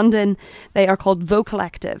UK, from London. They are called Vo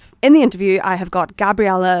Collective. In the interview, I have got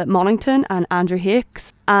Gabriella Monington and Andrew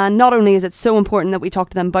Hicks. And not only is it so important that we talk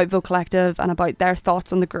to them about Vo Collective and about their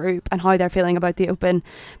thoughts on the group and how they're feeling about the Open,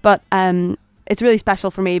 but it's really special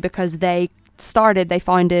for me because they founded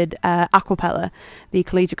Aquapella, the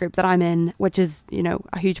collegiate group that I'm in, which is, you know,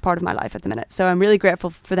 a huge part of my life at the minute. So I'm really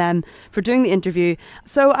grateful for them for doing the interview.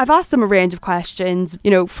 So I've asked them a range of questions,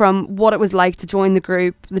 you know, from what it was like to join the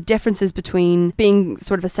group, the differences between being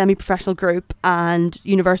sort of a semi-professional group and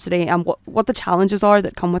university, and what the challenges are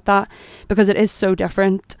that come with that, because it is so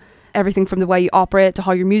different. Everything from the way you operate to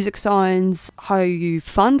how your music sounds, how you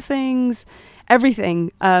fund things,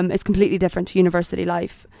 everything is completely different to university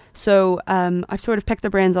life. So I've sort of picked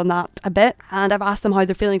their brains on that a bit, and I've asked them how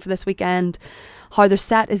they're feeling for this weekend, how their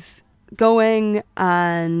set is going,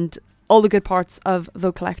 and all the good parts of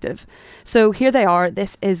Vo Collective. So here they are.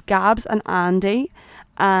 This is Gabs and Andy,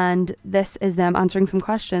 and this is them answering some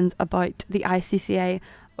questions about the ICCA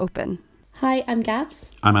Open. Hi, I'm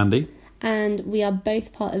Gabs. I'm Andy. And we are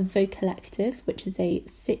both part of Vo Collective, which is a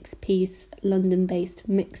 6-piece London-based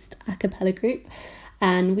mixed a cappella group.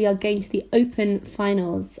 And we are going to the Open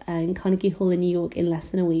Finals in Carnegie Hall in New York in less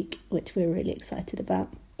than a week, which we're really excited about.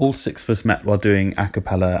 All 6 of us met while doing a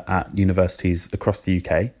cappella at universities across the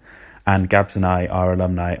UK. And Gabs and I are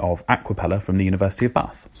alumni of Aquapella from the University of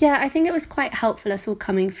Bath. Yeah, I think it was quite helpful, us all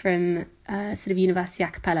coming from sort of university a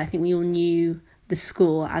cappella. I think we all knew the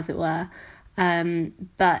school, as it were.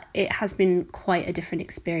 But it has been quite a different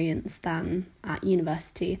experience than at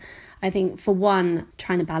university. I think, for one,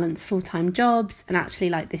 trying to balance full-time jobs and actually,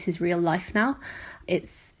 like, this is real life now.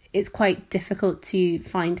 It's quite difficult to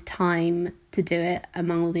find time to do it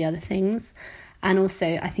among all the other things. And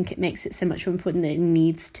also, I think it makes it so much more important that it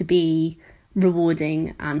needs to be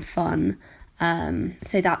rewarding and fun.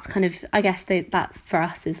 So that's kind of, I guess, that for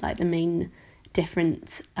us is like the main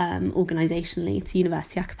different organisationally to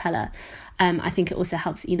university a cappella. I think it also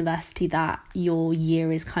helps at university that your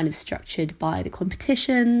year is kind of structured by the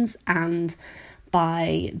competitions and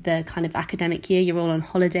by the kind of academic year. You're all on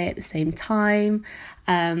holiday at the same time,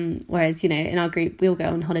 whereas, you know, in our group we all go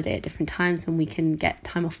on holiday at different times when we can get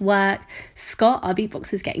time off work. Scott, our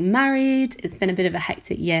beatboxer, is getting married. It's been a bit of a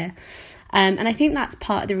hectic year. And I think that's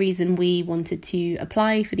part of the reason we wanted to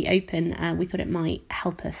apply for the Open. We thought it might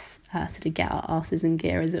help us sort of get our arses in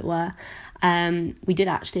gear, as it were. We did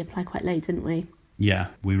actually apply quite late, didn't we? Yeah,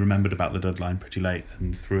 we remembered about the deadline pretty late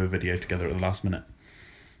and threw a video together at the last minute.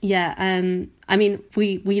 Yeah, I mean,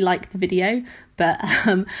 we like the video, but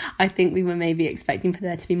I think we were maybe expecting for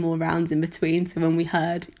there to be more rounds in between. So when we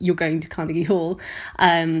heard you're going to Carnegie Hall,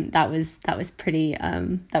 that was pretty,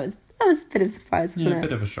 that was a bit of a surprise, wasn't it? Yeah, a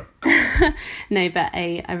bit of a shock. No, but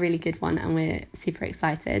a really good one, and we're super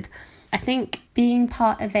excited. I think being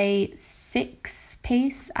part of a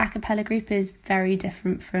 6-piece a cappella group is very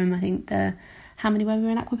different from, I think, how many were we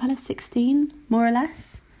in Aquapella? 16, more or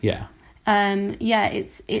less? Yeah. Yeah,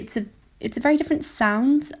 it's a very different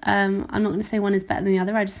sound. I'm not going to say one is better than the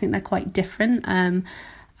other. I just think they're quite different.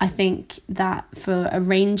 I think that for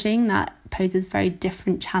arranging, that poses very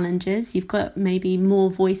different challenges. You've got maybe more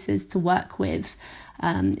voices to work with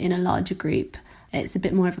in a larger group. It's a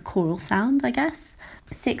bit more of a choral sound, I guess.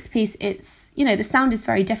 6-piece, it's, you know, the sound is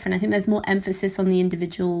very different. I think there's more emphasis on the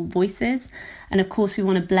individual voices. And of course we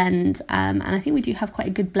want to blend. And I think we do have quite a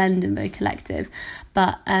good blend in Vo Collective.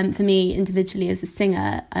 But for me, individually as a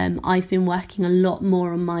singer, I've been working a lot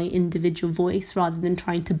more on my individual voice rather than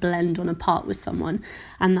trying to blend on a part with someone.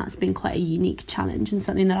 And that's been quite a unique challenge and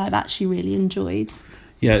something that I've actually really enjoyed.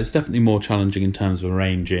 Yeah, it's definitely more challenging in terms of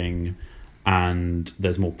arranging, and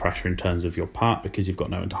there's more pressure in terms of your part because you've got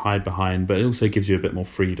no one to hide behind, but it also gives you a bit more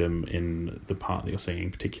freedom in the part that you're singing,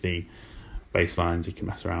 particularly bass lines. You can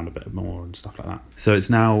mess around a bit more and stuff like that. So it's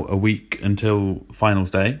now a week until finals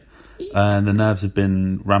day, and the nerves have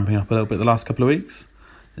been ramping up a little bit the last couple of weeks.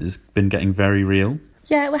 It's been getting very real.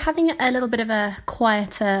 Yeah, we're having a little bit of a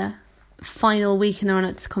quieter final week in the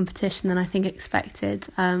run-up to competition than I think expected.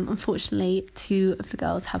 Unfortunately, 2 of the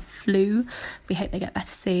girls have flu. We hope they get better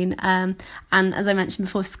soon. And as I mentioned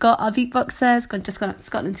before, Scott, our beatboxer, has just gone up to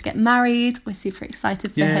Scotland to get married. We're super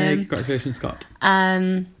excited for him. Congratulations, Scott.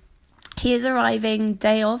 He is arriving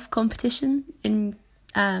day of competition in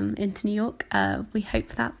into New York. We hope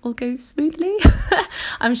that will go smoothly.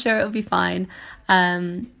 I'm sure it'll be fine.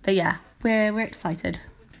 But yeah, we're excited.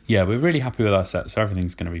 Yeah, we're really happy with our set, so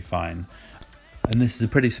everything's going to be fine. And this is a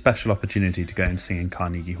pretty special opportunity to go and sing in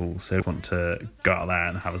Carnegie Hall, so we want to go out there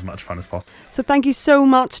and have as much fun as possible. So thank you so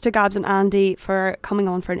much to Gabs and Andy for coming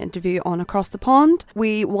on for an interview on Across the Pond.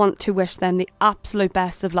 We want to wish them the absolute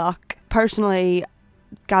best of luck. Personally,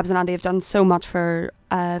 Gabs and Andy have done so much for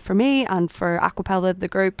me and for Aquapella, the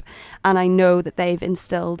group, and I know that they've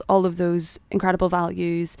instilled all of those incredible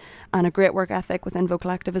values and a great work ethic within Vocal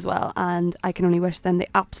Collective as well, and I can only wish them the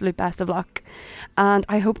absolute best of luck, and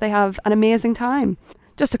I hope they have an amazing time.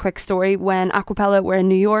 Just a quick story, when Aquapella were in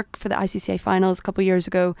New York for the ICCA finals a couple of years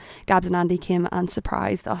ago, Gabs and Andy came and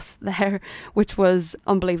surprised us there, which was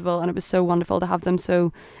unbelievable, and it was so wonderful to have them.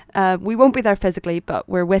 So we won't be there physically, but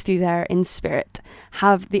we're with you there in spirit.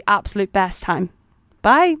 Have the absolute best time.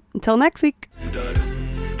 Bye, until next week.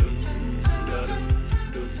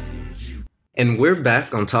 And we're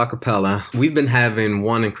back on Talkapella. We've been having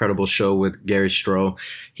one incredible show with Gary Stroh.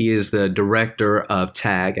 He is the director of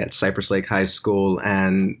TAG at Cypress Lake High School.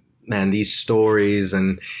 And man, these stories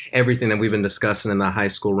and everything that we've been discussing in the high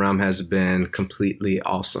school realm has been completely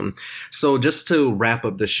awesome. So just to wrap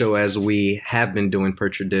up the show, as we have been doing per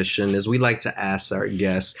tradition, is we like to ask our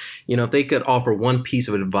guests, if they could offer one piece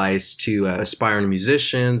of advice to aspiring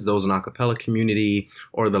musicians, those in the a cappella community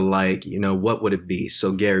or the like, what would it be?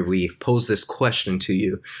 So Gary, we pose this question to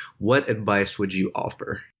you. What advice would you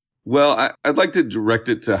offer? Well, I'd like to direct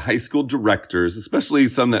it to high school directors, especially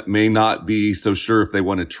some that may not be so sure if they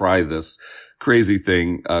want to try this crazy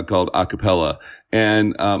thing called a cappella.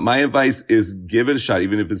 And my advice is give it a shot,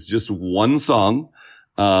 even if it's just one song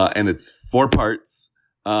and it's 4 parts,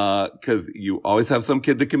 because you always have some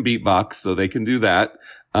kid that can beatbox, so they can do that.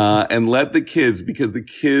 And let the kids, because the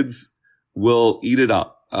kids will eat it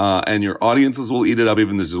up, and your audiences will eat it up,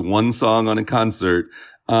 even if there's just one song on a concert.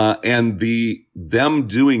 And them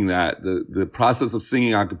doing that, the process of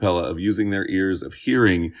singing a cappella, of using their ears, of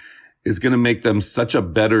hearing, is going to make them such a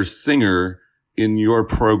better singer in your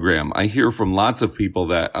program. I hear from lots of people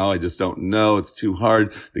that, I just don't know. It's too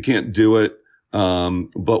hard. They can't do it.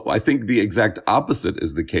 But I think the exact opposite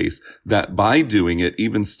is the case, that by doing it,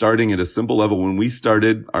 even starting at a simple level, when we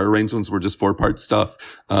started, our arrangements were just 4-part stuff.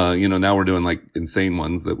 Now we're doing like insane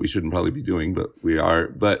ones that we shouldn't probably be doing, but we are.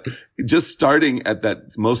 But just starting at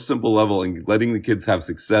that most simple level and letting the kids have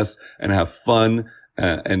success and have fun,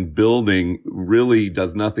 and building really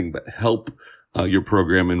does nothing but help, your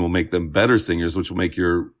program, and will make them better singers, which will make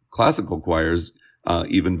your classical choirs,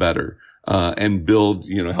 even better. And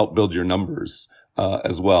help build your numbers,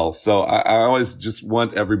 as well. So I always just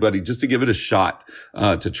want everybody just to give it a shot,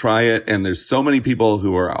 to try it. And there's so many people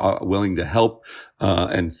who are willing to help,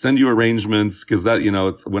 and send you arrangements. Cause that,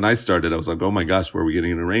 it's when I started, I was like, oh my gosh, where are we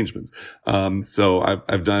getting arrangements? So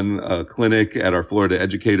I've done a clinic at our Florida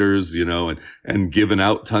educators, and given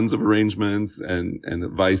out tons of arrangements and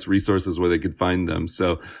advice, resources where they could find them.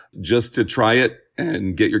 So just to try it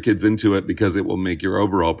and get your kids into it, because it will make your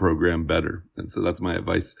overall program better. And so that's my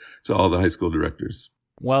advice to all the high school directors.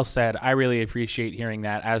 Well said. I really appreciate hearing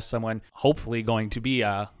that as someone hopefully going to be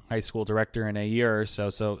a high school director in a year or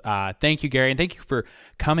so. So thank you, Gary, and thank you for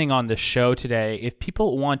coming on the show today. If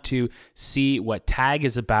people want to see what TAG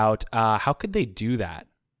is about, how could they do that?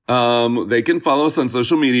 They can follow us on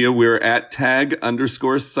social media. We're at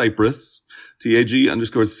tag_Cypress,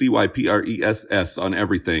 TAG_CYPRESS on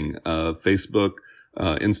everything, Facebook,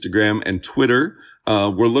 Instagram, and Twitter.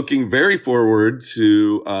 We're looking very forward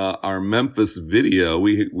to our Memphis video.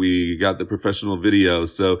 We got the professional video.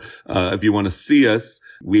 So if you want to see us,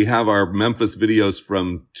 we have our Memphis videos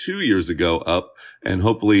from 2 years ago up, and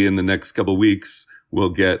hopefully in the next couple weeks we'll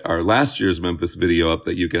get our last year's Memphis video up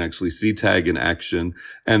that you can actually see TAG in action.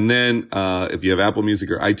 And then if you have Apple Music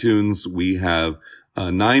or iTunes, we have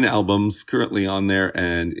 9 albums currently on there,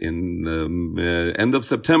 and in the end of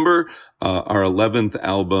September, our 11th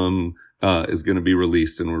album is going to be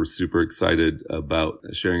released, and we're super excited about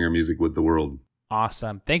sharing our music with the world.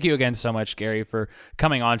 Awesome. Thank you again so much, Gary, for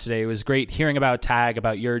coming on today. It was great hearing about TAG,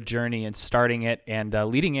 about your journey and starting it and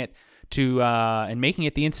leading it to and making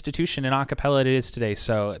it the institution in a cappella it is today.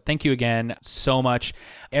 So thank you again so much.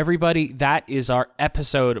 Everybody, that is our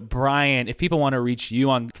episode. Brian, if people want to reach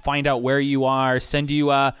you find out where you are, send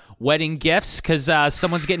you wedding gifts, because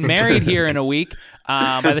someone's getting married here in a week.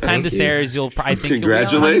 By the time this airs, I think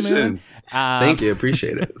congratulations. Thank you.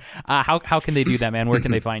 Appreciate it. How can they do that, man? Where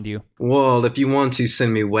can they find you? Well, if you want to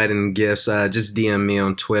send me wedding gifts, just DM me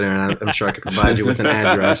on Twitter, and I'm sure I can provide you with an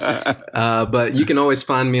address. But you can always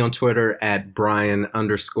find me on Twitter Twitter at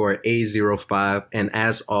Brian_A05. And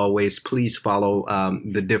as always, please follow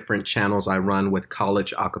the different channels I run with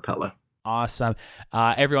College Acapella. Awesome.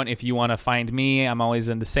 Everyone, if you want to find me, I'm always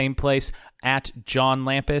in the same place at John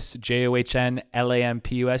Lampus,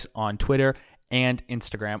 JohnLampus on Twitter and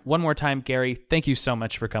Instagram. One more time, Gary, thank you so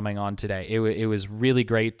much for coming on today. It was really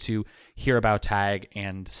great to hear about TAG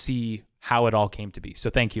and see how it all came to be.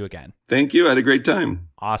 So thank you again. Thank you. I had a great time.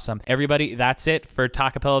 Awesome. Everybody, that's it for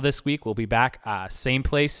Talkapella this week. We'll be back same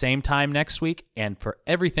place, same time next week. And for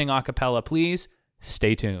everything acapella, please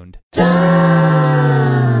stay tuned.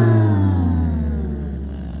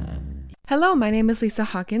 Hello, my name is Lisa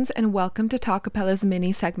Hawkins, and welcome to Talkapella's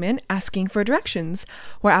mini segment, Asking for Directions,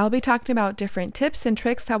 where I'll be talking about different tips and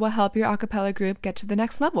tricks that will help your acapella group get to the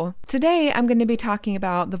next level. Today, I'm going to be talking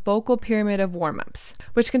about the vocal pyramid of warm-ups,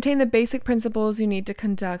 which contain the basic principles you need to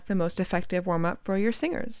conduct the most effective warm-up for your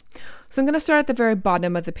singers. So I'm going to start at the very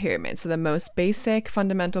bottom of the pyramid, so the most basic,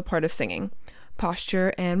 fundamental part of singing.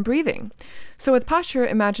 Posture and breathing. So with posture,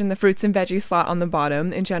 imagine the fruits and veggies slot on the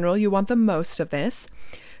bottom. In general, you want the most of this.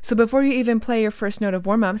 So before you even play your first note of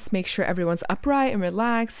warm-ups, make sure everyone's upright and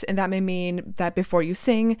relaxed, and that may mean that before you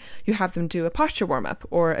sing, you have them do a posture warm-up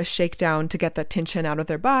or a shakedown to get that tension out of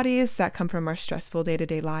their bodies that come from our stressful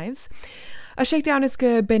day-to-day lives. A shakedown is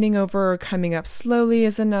good, bending over or coming up slowly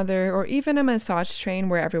is another, or even a massage train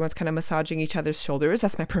where everyone's kind of massaging each other's shoulders.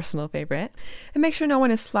 That's my personal favorite. And make sure no one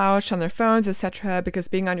is slouched on their phones, etc., because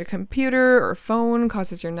being on your computer or phone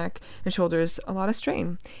causes your neck and shoulders a lot of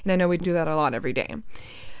strain. And I know we do that a lot every day.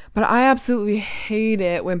 But I absolutely hate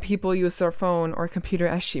it when people use their phone or computer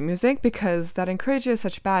as sheet music because that encourages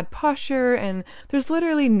such bad posture, and there's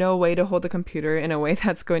literally no way to hold the computer in a way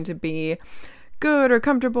that's going to be good or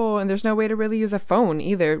comfortable, and there's no way to really use a phone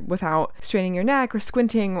either without straining your neck or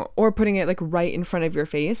squinting or putting it like right in front of your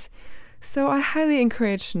face. So I highly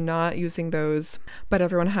encourage not using those, but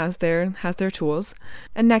everyone has their tools.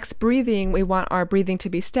 And next, breathing. We want our breathing to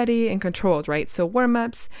be steady and controlled, right? So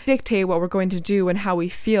warm-ups dictate what we're going to do and how we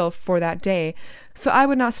feel for that day. So I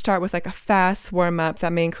would not start with like a fast warm-up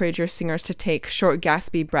that may encourage your singers to take short,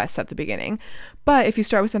 gaspy breaths at the beginning. But if you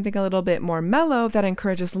start with something a little bit more mellow that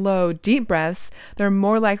encourages low, deep breaths, they're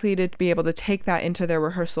more likely to be able to take that into their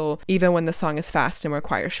rehearsal even when the song is fast and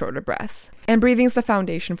requires shorter breaths. And breathing is the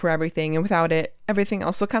foundation for everything, and without it, everything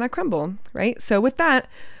else will kind of crumble, right? So with that,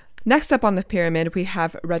 next up on the pyramid, we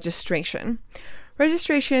have registration.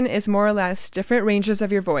 Registration is more or less different ranges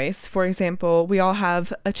of your voice. For example, we all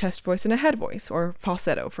have a chest voice and a head voice, or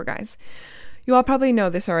falsetto for guys. You all probably know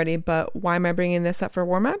this already, but why am I bringing this up for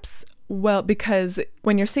warm-ups? Well, because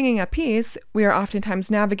when you're singing a piece, we are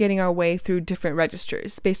oftentimes navigating our way through different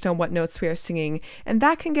registers based on what notes we are singing, and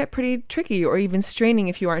that can get pretty tricky or even straining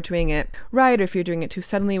if you aren't doing it right or if you're doing it too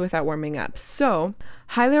suddenly without warming up. So,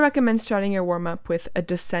 highly recommend starting your warm-up with a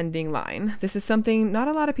descending line. This is something not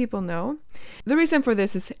a lot of people know. The reason for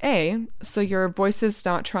this is A, so your voice is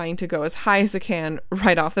not trying to go as high as it can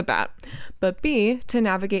right off the bat, but B, to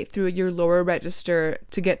navigate through your lower register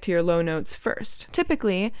to get to your low notes first.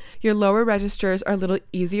 Typically, your lower registers are a little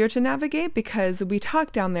easier to navigate because we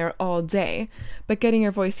talk down there all day, but getting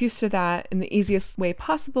your voice used to that in the easiest way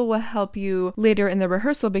possible will help you later in the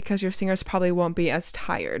rehearsal because your singers probably won't be as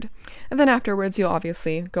tired. And then afterwards, you'll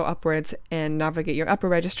obviously go upwards and navigate your upper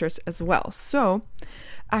registers as well. So,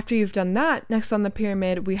 after you've done that, next on the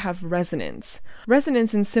pyramid, we have resonance.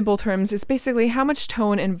 Resonance in simple terms is basically how much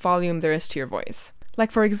tone and volume there is to your voice.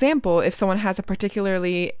 Like for example, if someone has a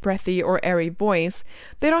particularly breathy or airy voice,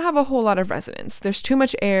 they don't have a whole lot of resonance. There's too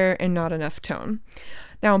much air and not enough tone.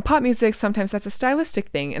 Now in pop music, sometimes that's a stylistic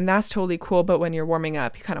thing, and that's totally cool, but when you're warming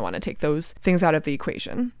up, you kind of want to take those things out of the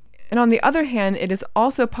equation. And on the other hand, it is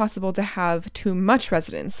also possible to have too much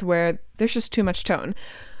resonance, where there's just too much tone.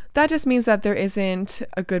 That just means that there isn't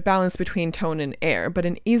a good balance between tone and air, but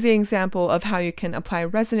an easy example of how you can apply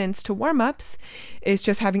resonance to warm-ups is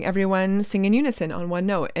just having everyone sing in unison on one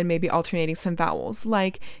note and maybe alternating some vowels,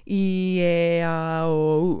 like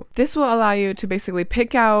E-A-O. This will allow you to basically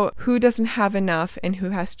pick out who doesn't have enough and who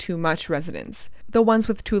has too much resonance. The ones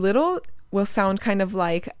with too little will sound kind of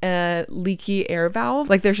like a leaky air valve,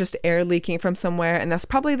 like there's just air leaking from somewhere, and that's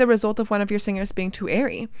probably the result of one of your singers being too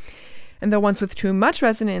airy. And the ones with too much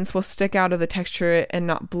resonance will stick out of the texture and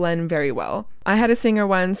not blend very well. I had a singer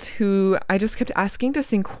once who I just kept asking to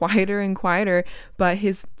sing quieter and quieter, but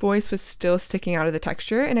his voice was still sticking out of the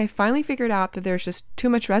texture, and I finally figured out that there's just too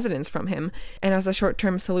much resonance from him. And as a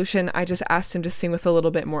short-term solution, I just asked him to sing with a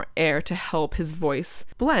little bit more air to help his voice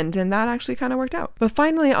blend, and that actually kind of worked out. But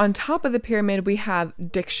finally, on top of the pyramid, we have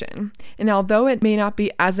diction. And although it may not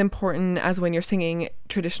be as important as when you're singing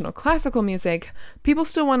traditional classical music, people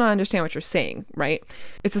still want to understand what you're saying, right?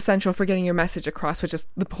 It's essential for getting your message across, which is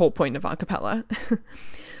the whole point of a cappella.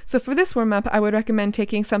 So for this warm-up, I would recommend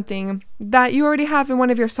taking something that you already have in one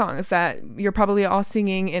of your songs that you're probably all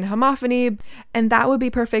singing in homophony, and that would be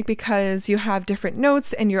perfect because you have different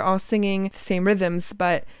notes and you're all singing the same rhythms.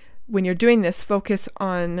 But when you're doing this, focus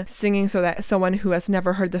on singing so that someone who has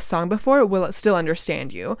never heard the song before will still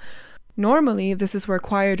understand you. Normally, this is where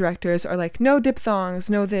choir directors are like, no diphthongs,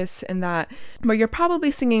 no this and that, but you're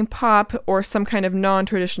probably singing pop or some kind of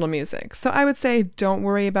non-traditional music. So I would say don't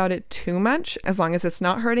worry about it too much. As long as it's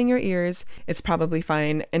not hurting your ears, it's probably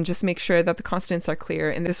fine. And just make sure that the consonants are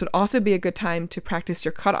clear. And this would also be a good time to practice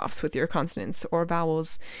your cutoffs with your consonants or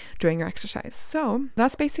vowels during your exercise. So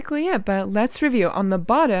that's basically it. But let's review. On the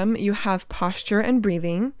bottom, you have posture and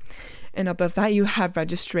breathing. And above that, you have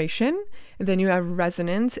registration, and then you have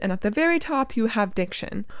resonance, and at the very top, you have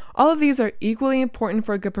diction. All of these are equally important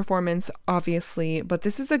for a good performance, obviously, but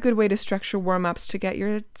this is a good way to structure warm-ups to get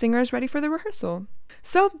your singers ready for the rehearsal.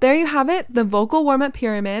 So there you have it, the vocal warm-up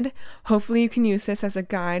pyramid. Hopefully you can use this as a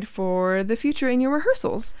guide for the future in your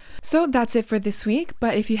rehearsals. So that's it for this week,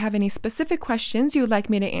 but if you have any specific questions you would like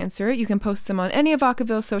me to answer, you can post them on any of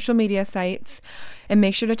Acaville's social media sites, and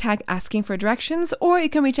make sure to tag Asking for Directions, or you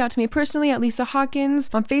can reach out to me personally at Lisa Hawkins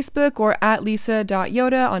on Facebook or at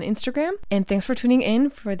lisa.yoda on Instagram. And thanks for tuning in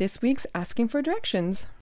for this week's Asking for Directions.